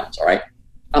pronouns, all right?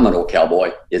 I'm an old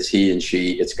cowboy. It's he and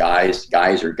she. It's guys.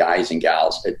 Guys are guys and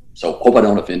gals. So hope I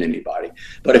don't offend anybody.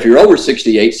 But if you're over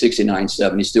 68, 69,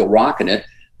 70, still rocking it,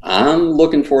 I'm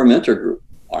looking for a mentor group.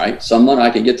 All right. Someone I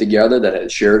can get together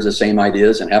that shares the same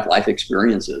ideas and have life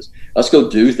experiences. Let's go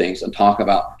do things and talk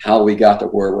about how we got to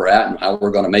where we're at and how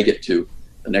we're going to make it to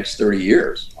the next 30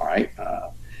 years. All right.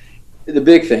 The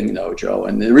big thing, though, Joe,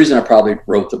 and the reason I probably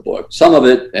wrote the book, some of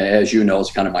it, as you know,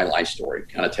 is kind of my life story,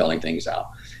 kind of telling things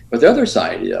out. But the other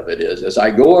side of it is, as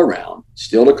I go around,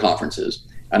 still to conferences,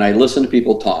 and I listen to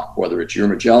people talk, whether it's your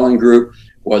Magellan group,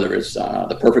 whether it's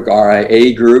the Perfect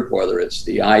RIA group, whether it's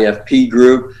the IFP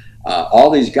group,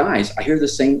 all these guys, I hear the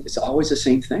same, it's always the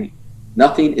same thing.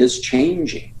 Nothing is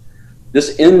changing.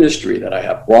 This industry that I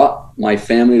have brought my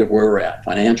family to where we're at,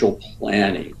 financial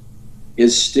planning,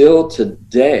 is still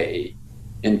today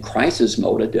in crisis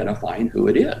mode identifying who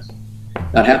it is.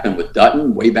 That happened with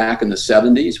Dutton way back in the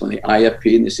 70s when the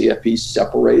IFP and the CFP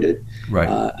separated. Right.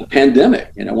 The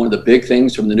pandemic, one of the big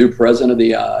things from the new president of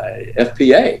the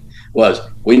FPA was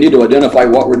we need to identify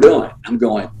what we're doing. I'm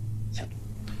going,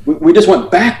 we just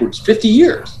went backwards 50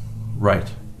 years. Right,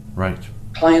 right.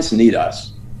 Clients need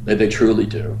us. They truly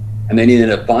do. And they need an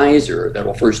advisor that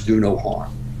will first do no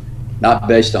harm. Not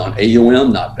based on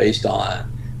AUM, not based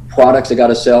on products they got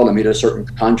to sell to meet a certain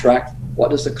contract. What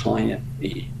does the client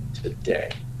need today?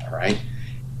 All right.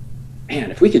 Man,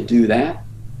 if we could do that,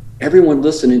 everyone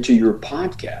listening to your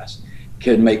podcast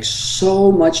can make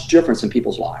so much difference in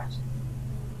people's lives.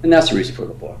 And that's the reason for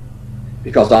the book.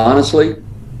 Because honestly,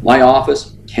 my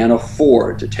office can't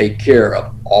afford to take care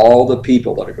of all the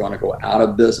people that are going to go out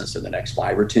of business in the next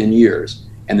 5 or 10 years.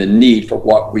 And the need for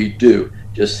what we do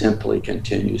just simply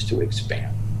continues to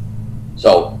expand.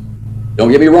 So Don't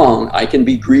get me wrong, I can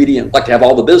be greedy and like to have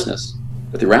all the business,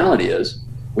 but the reality is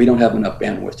we don't have enough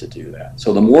bandwidth to do that.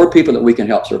 So the more people that we can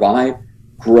help survive,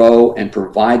 grow, and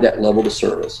provide that level of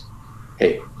service,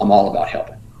 hey, I'm all about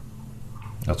helping.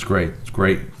 That's great. It's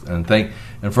great. And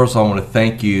first of all, I want to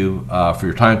thank you for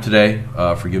your time today,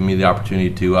 for giving me the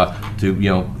opportunity to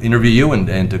interview you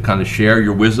and to kind of share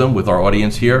your wisdom with our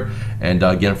audience here, and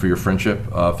again for your friendship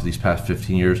for these past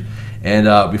 15 years. And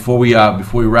before we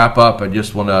wrap up, I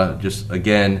just want to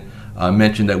again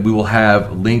mention that we will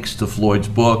have links to Floyd's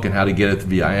book and how to get it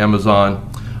via Amazon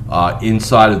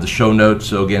inside of the show notes.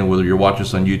 So again, whether you're watching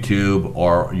us on YouTube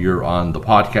or you're on the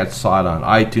podcast side on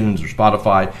iTunes or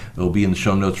Spotify, it'll be in the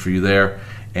show notes for you there.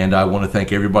 And I want to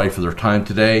thank everybody for their time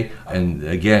today. And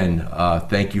again,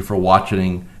 thank you for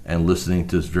watching and listening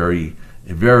to this very,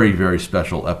 very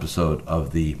special episode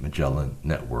of the Magellan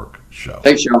Network Show.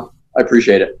 Thanks, Sean. I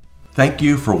appreciate it. Thank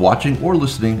you for watching or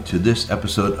listening to this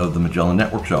episode of the Magellan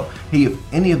Network Show. Hey,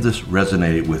 if any of this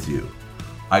resonated with you,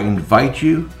 I invite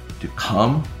you to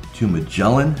come to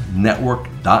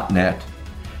MagellanNetwork.net,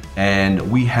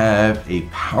 and we have a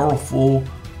powerful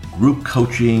group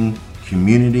coaching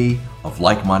community of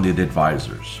like-minded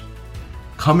advisors.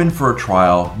 Come in for a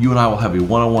trial. You and I will have a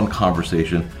one-on-one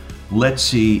conversation. Let's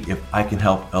see if I can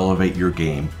help elevate your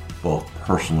game both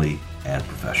personally and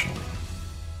professionally.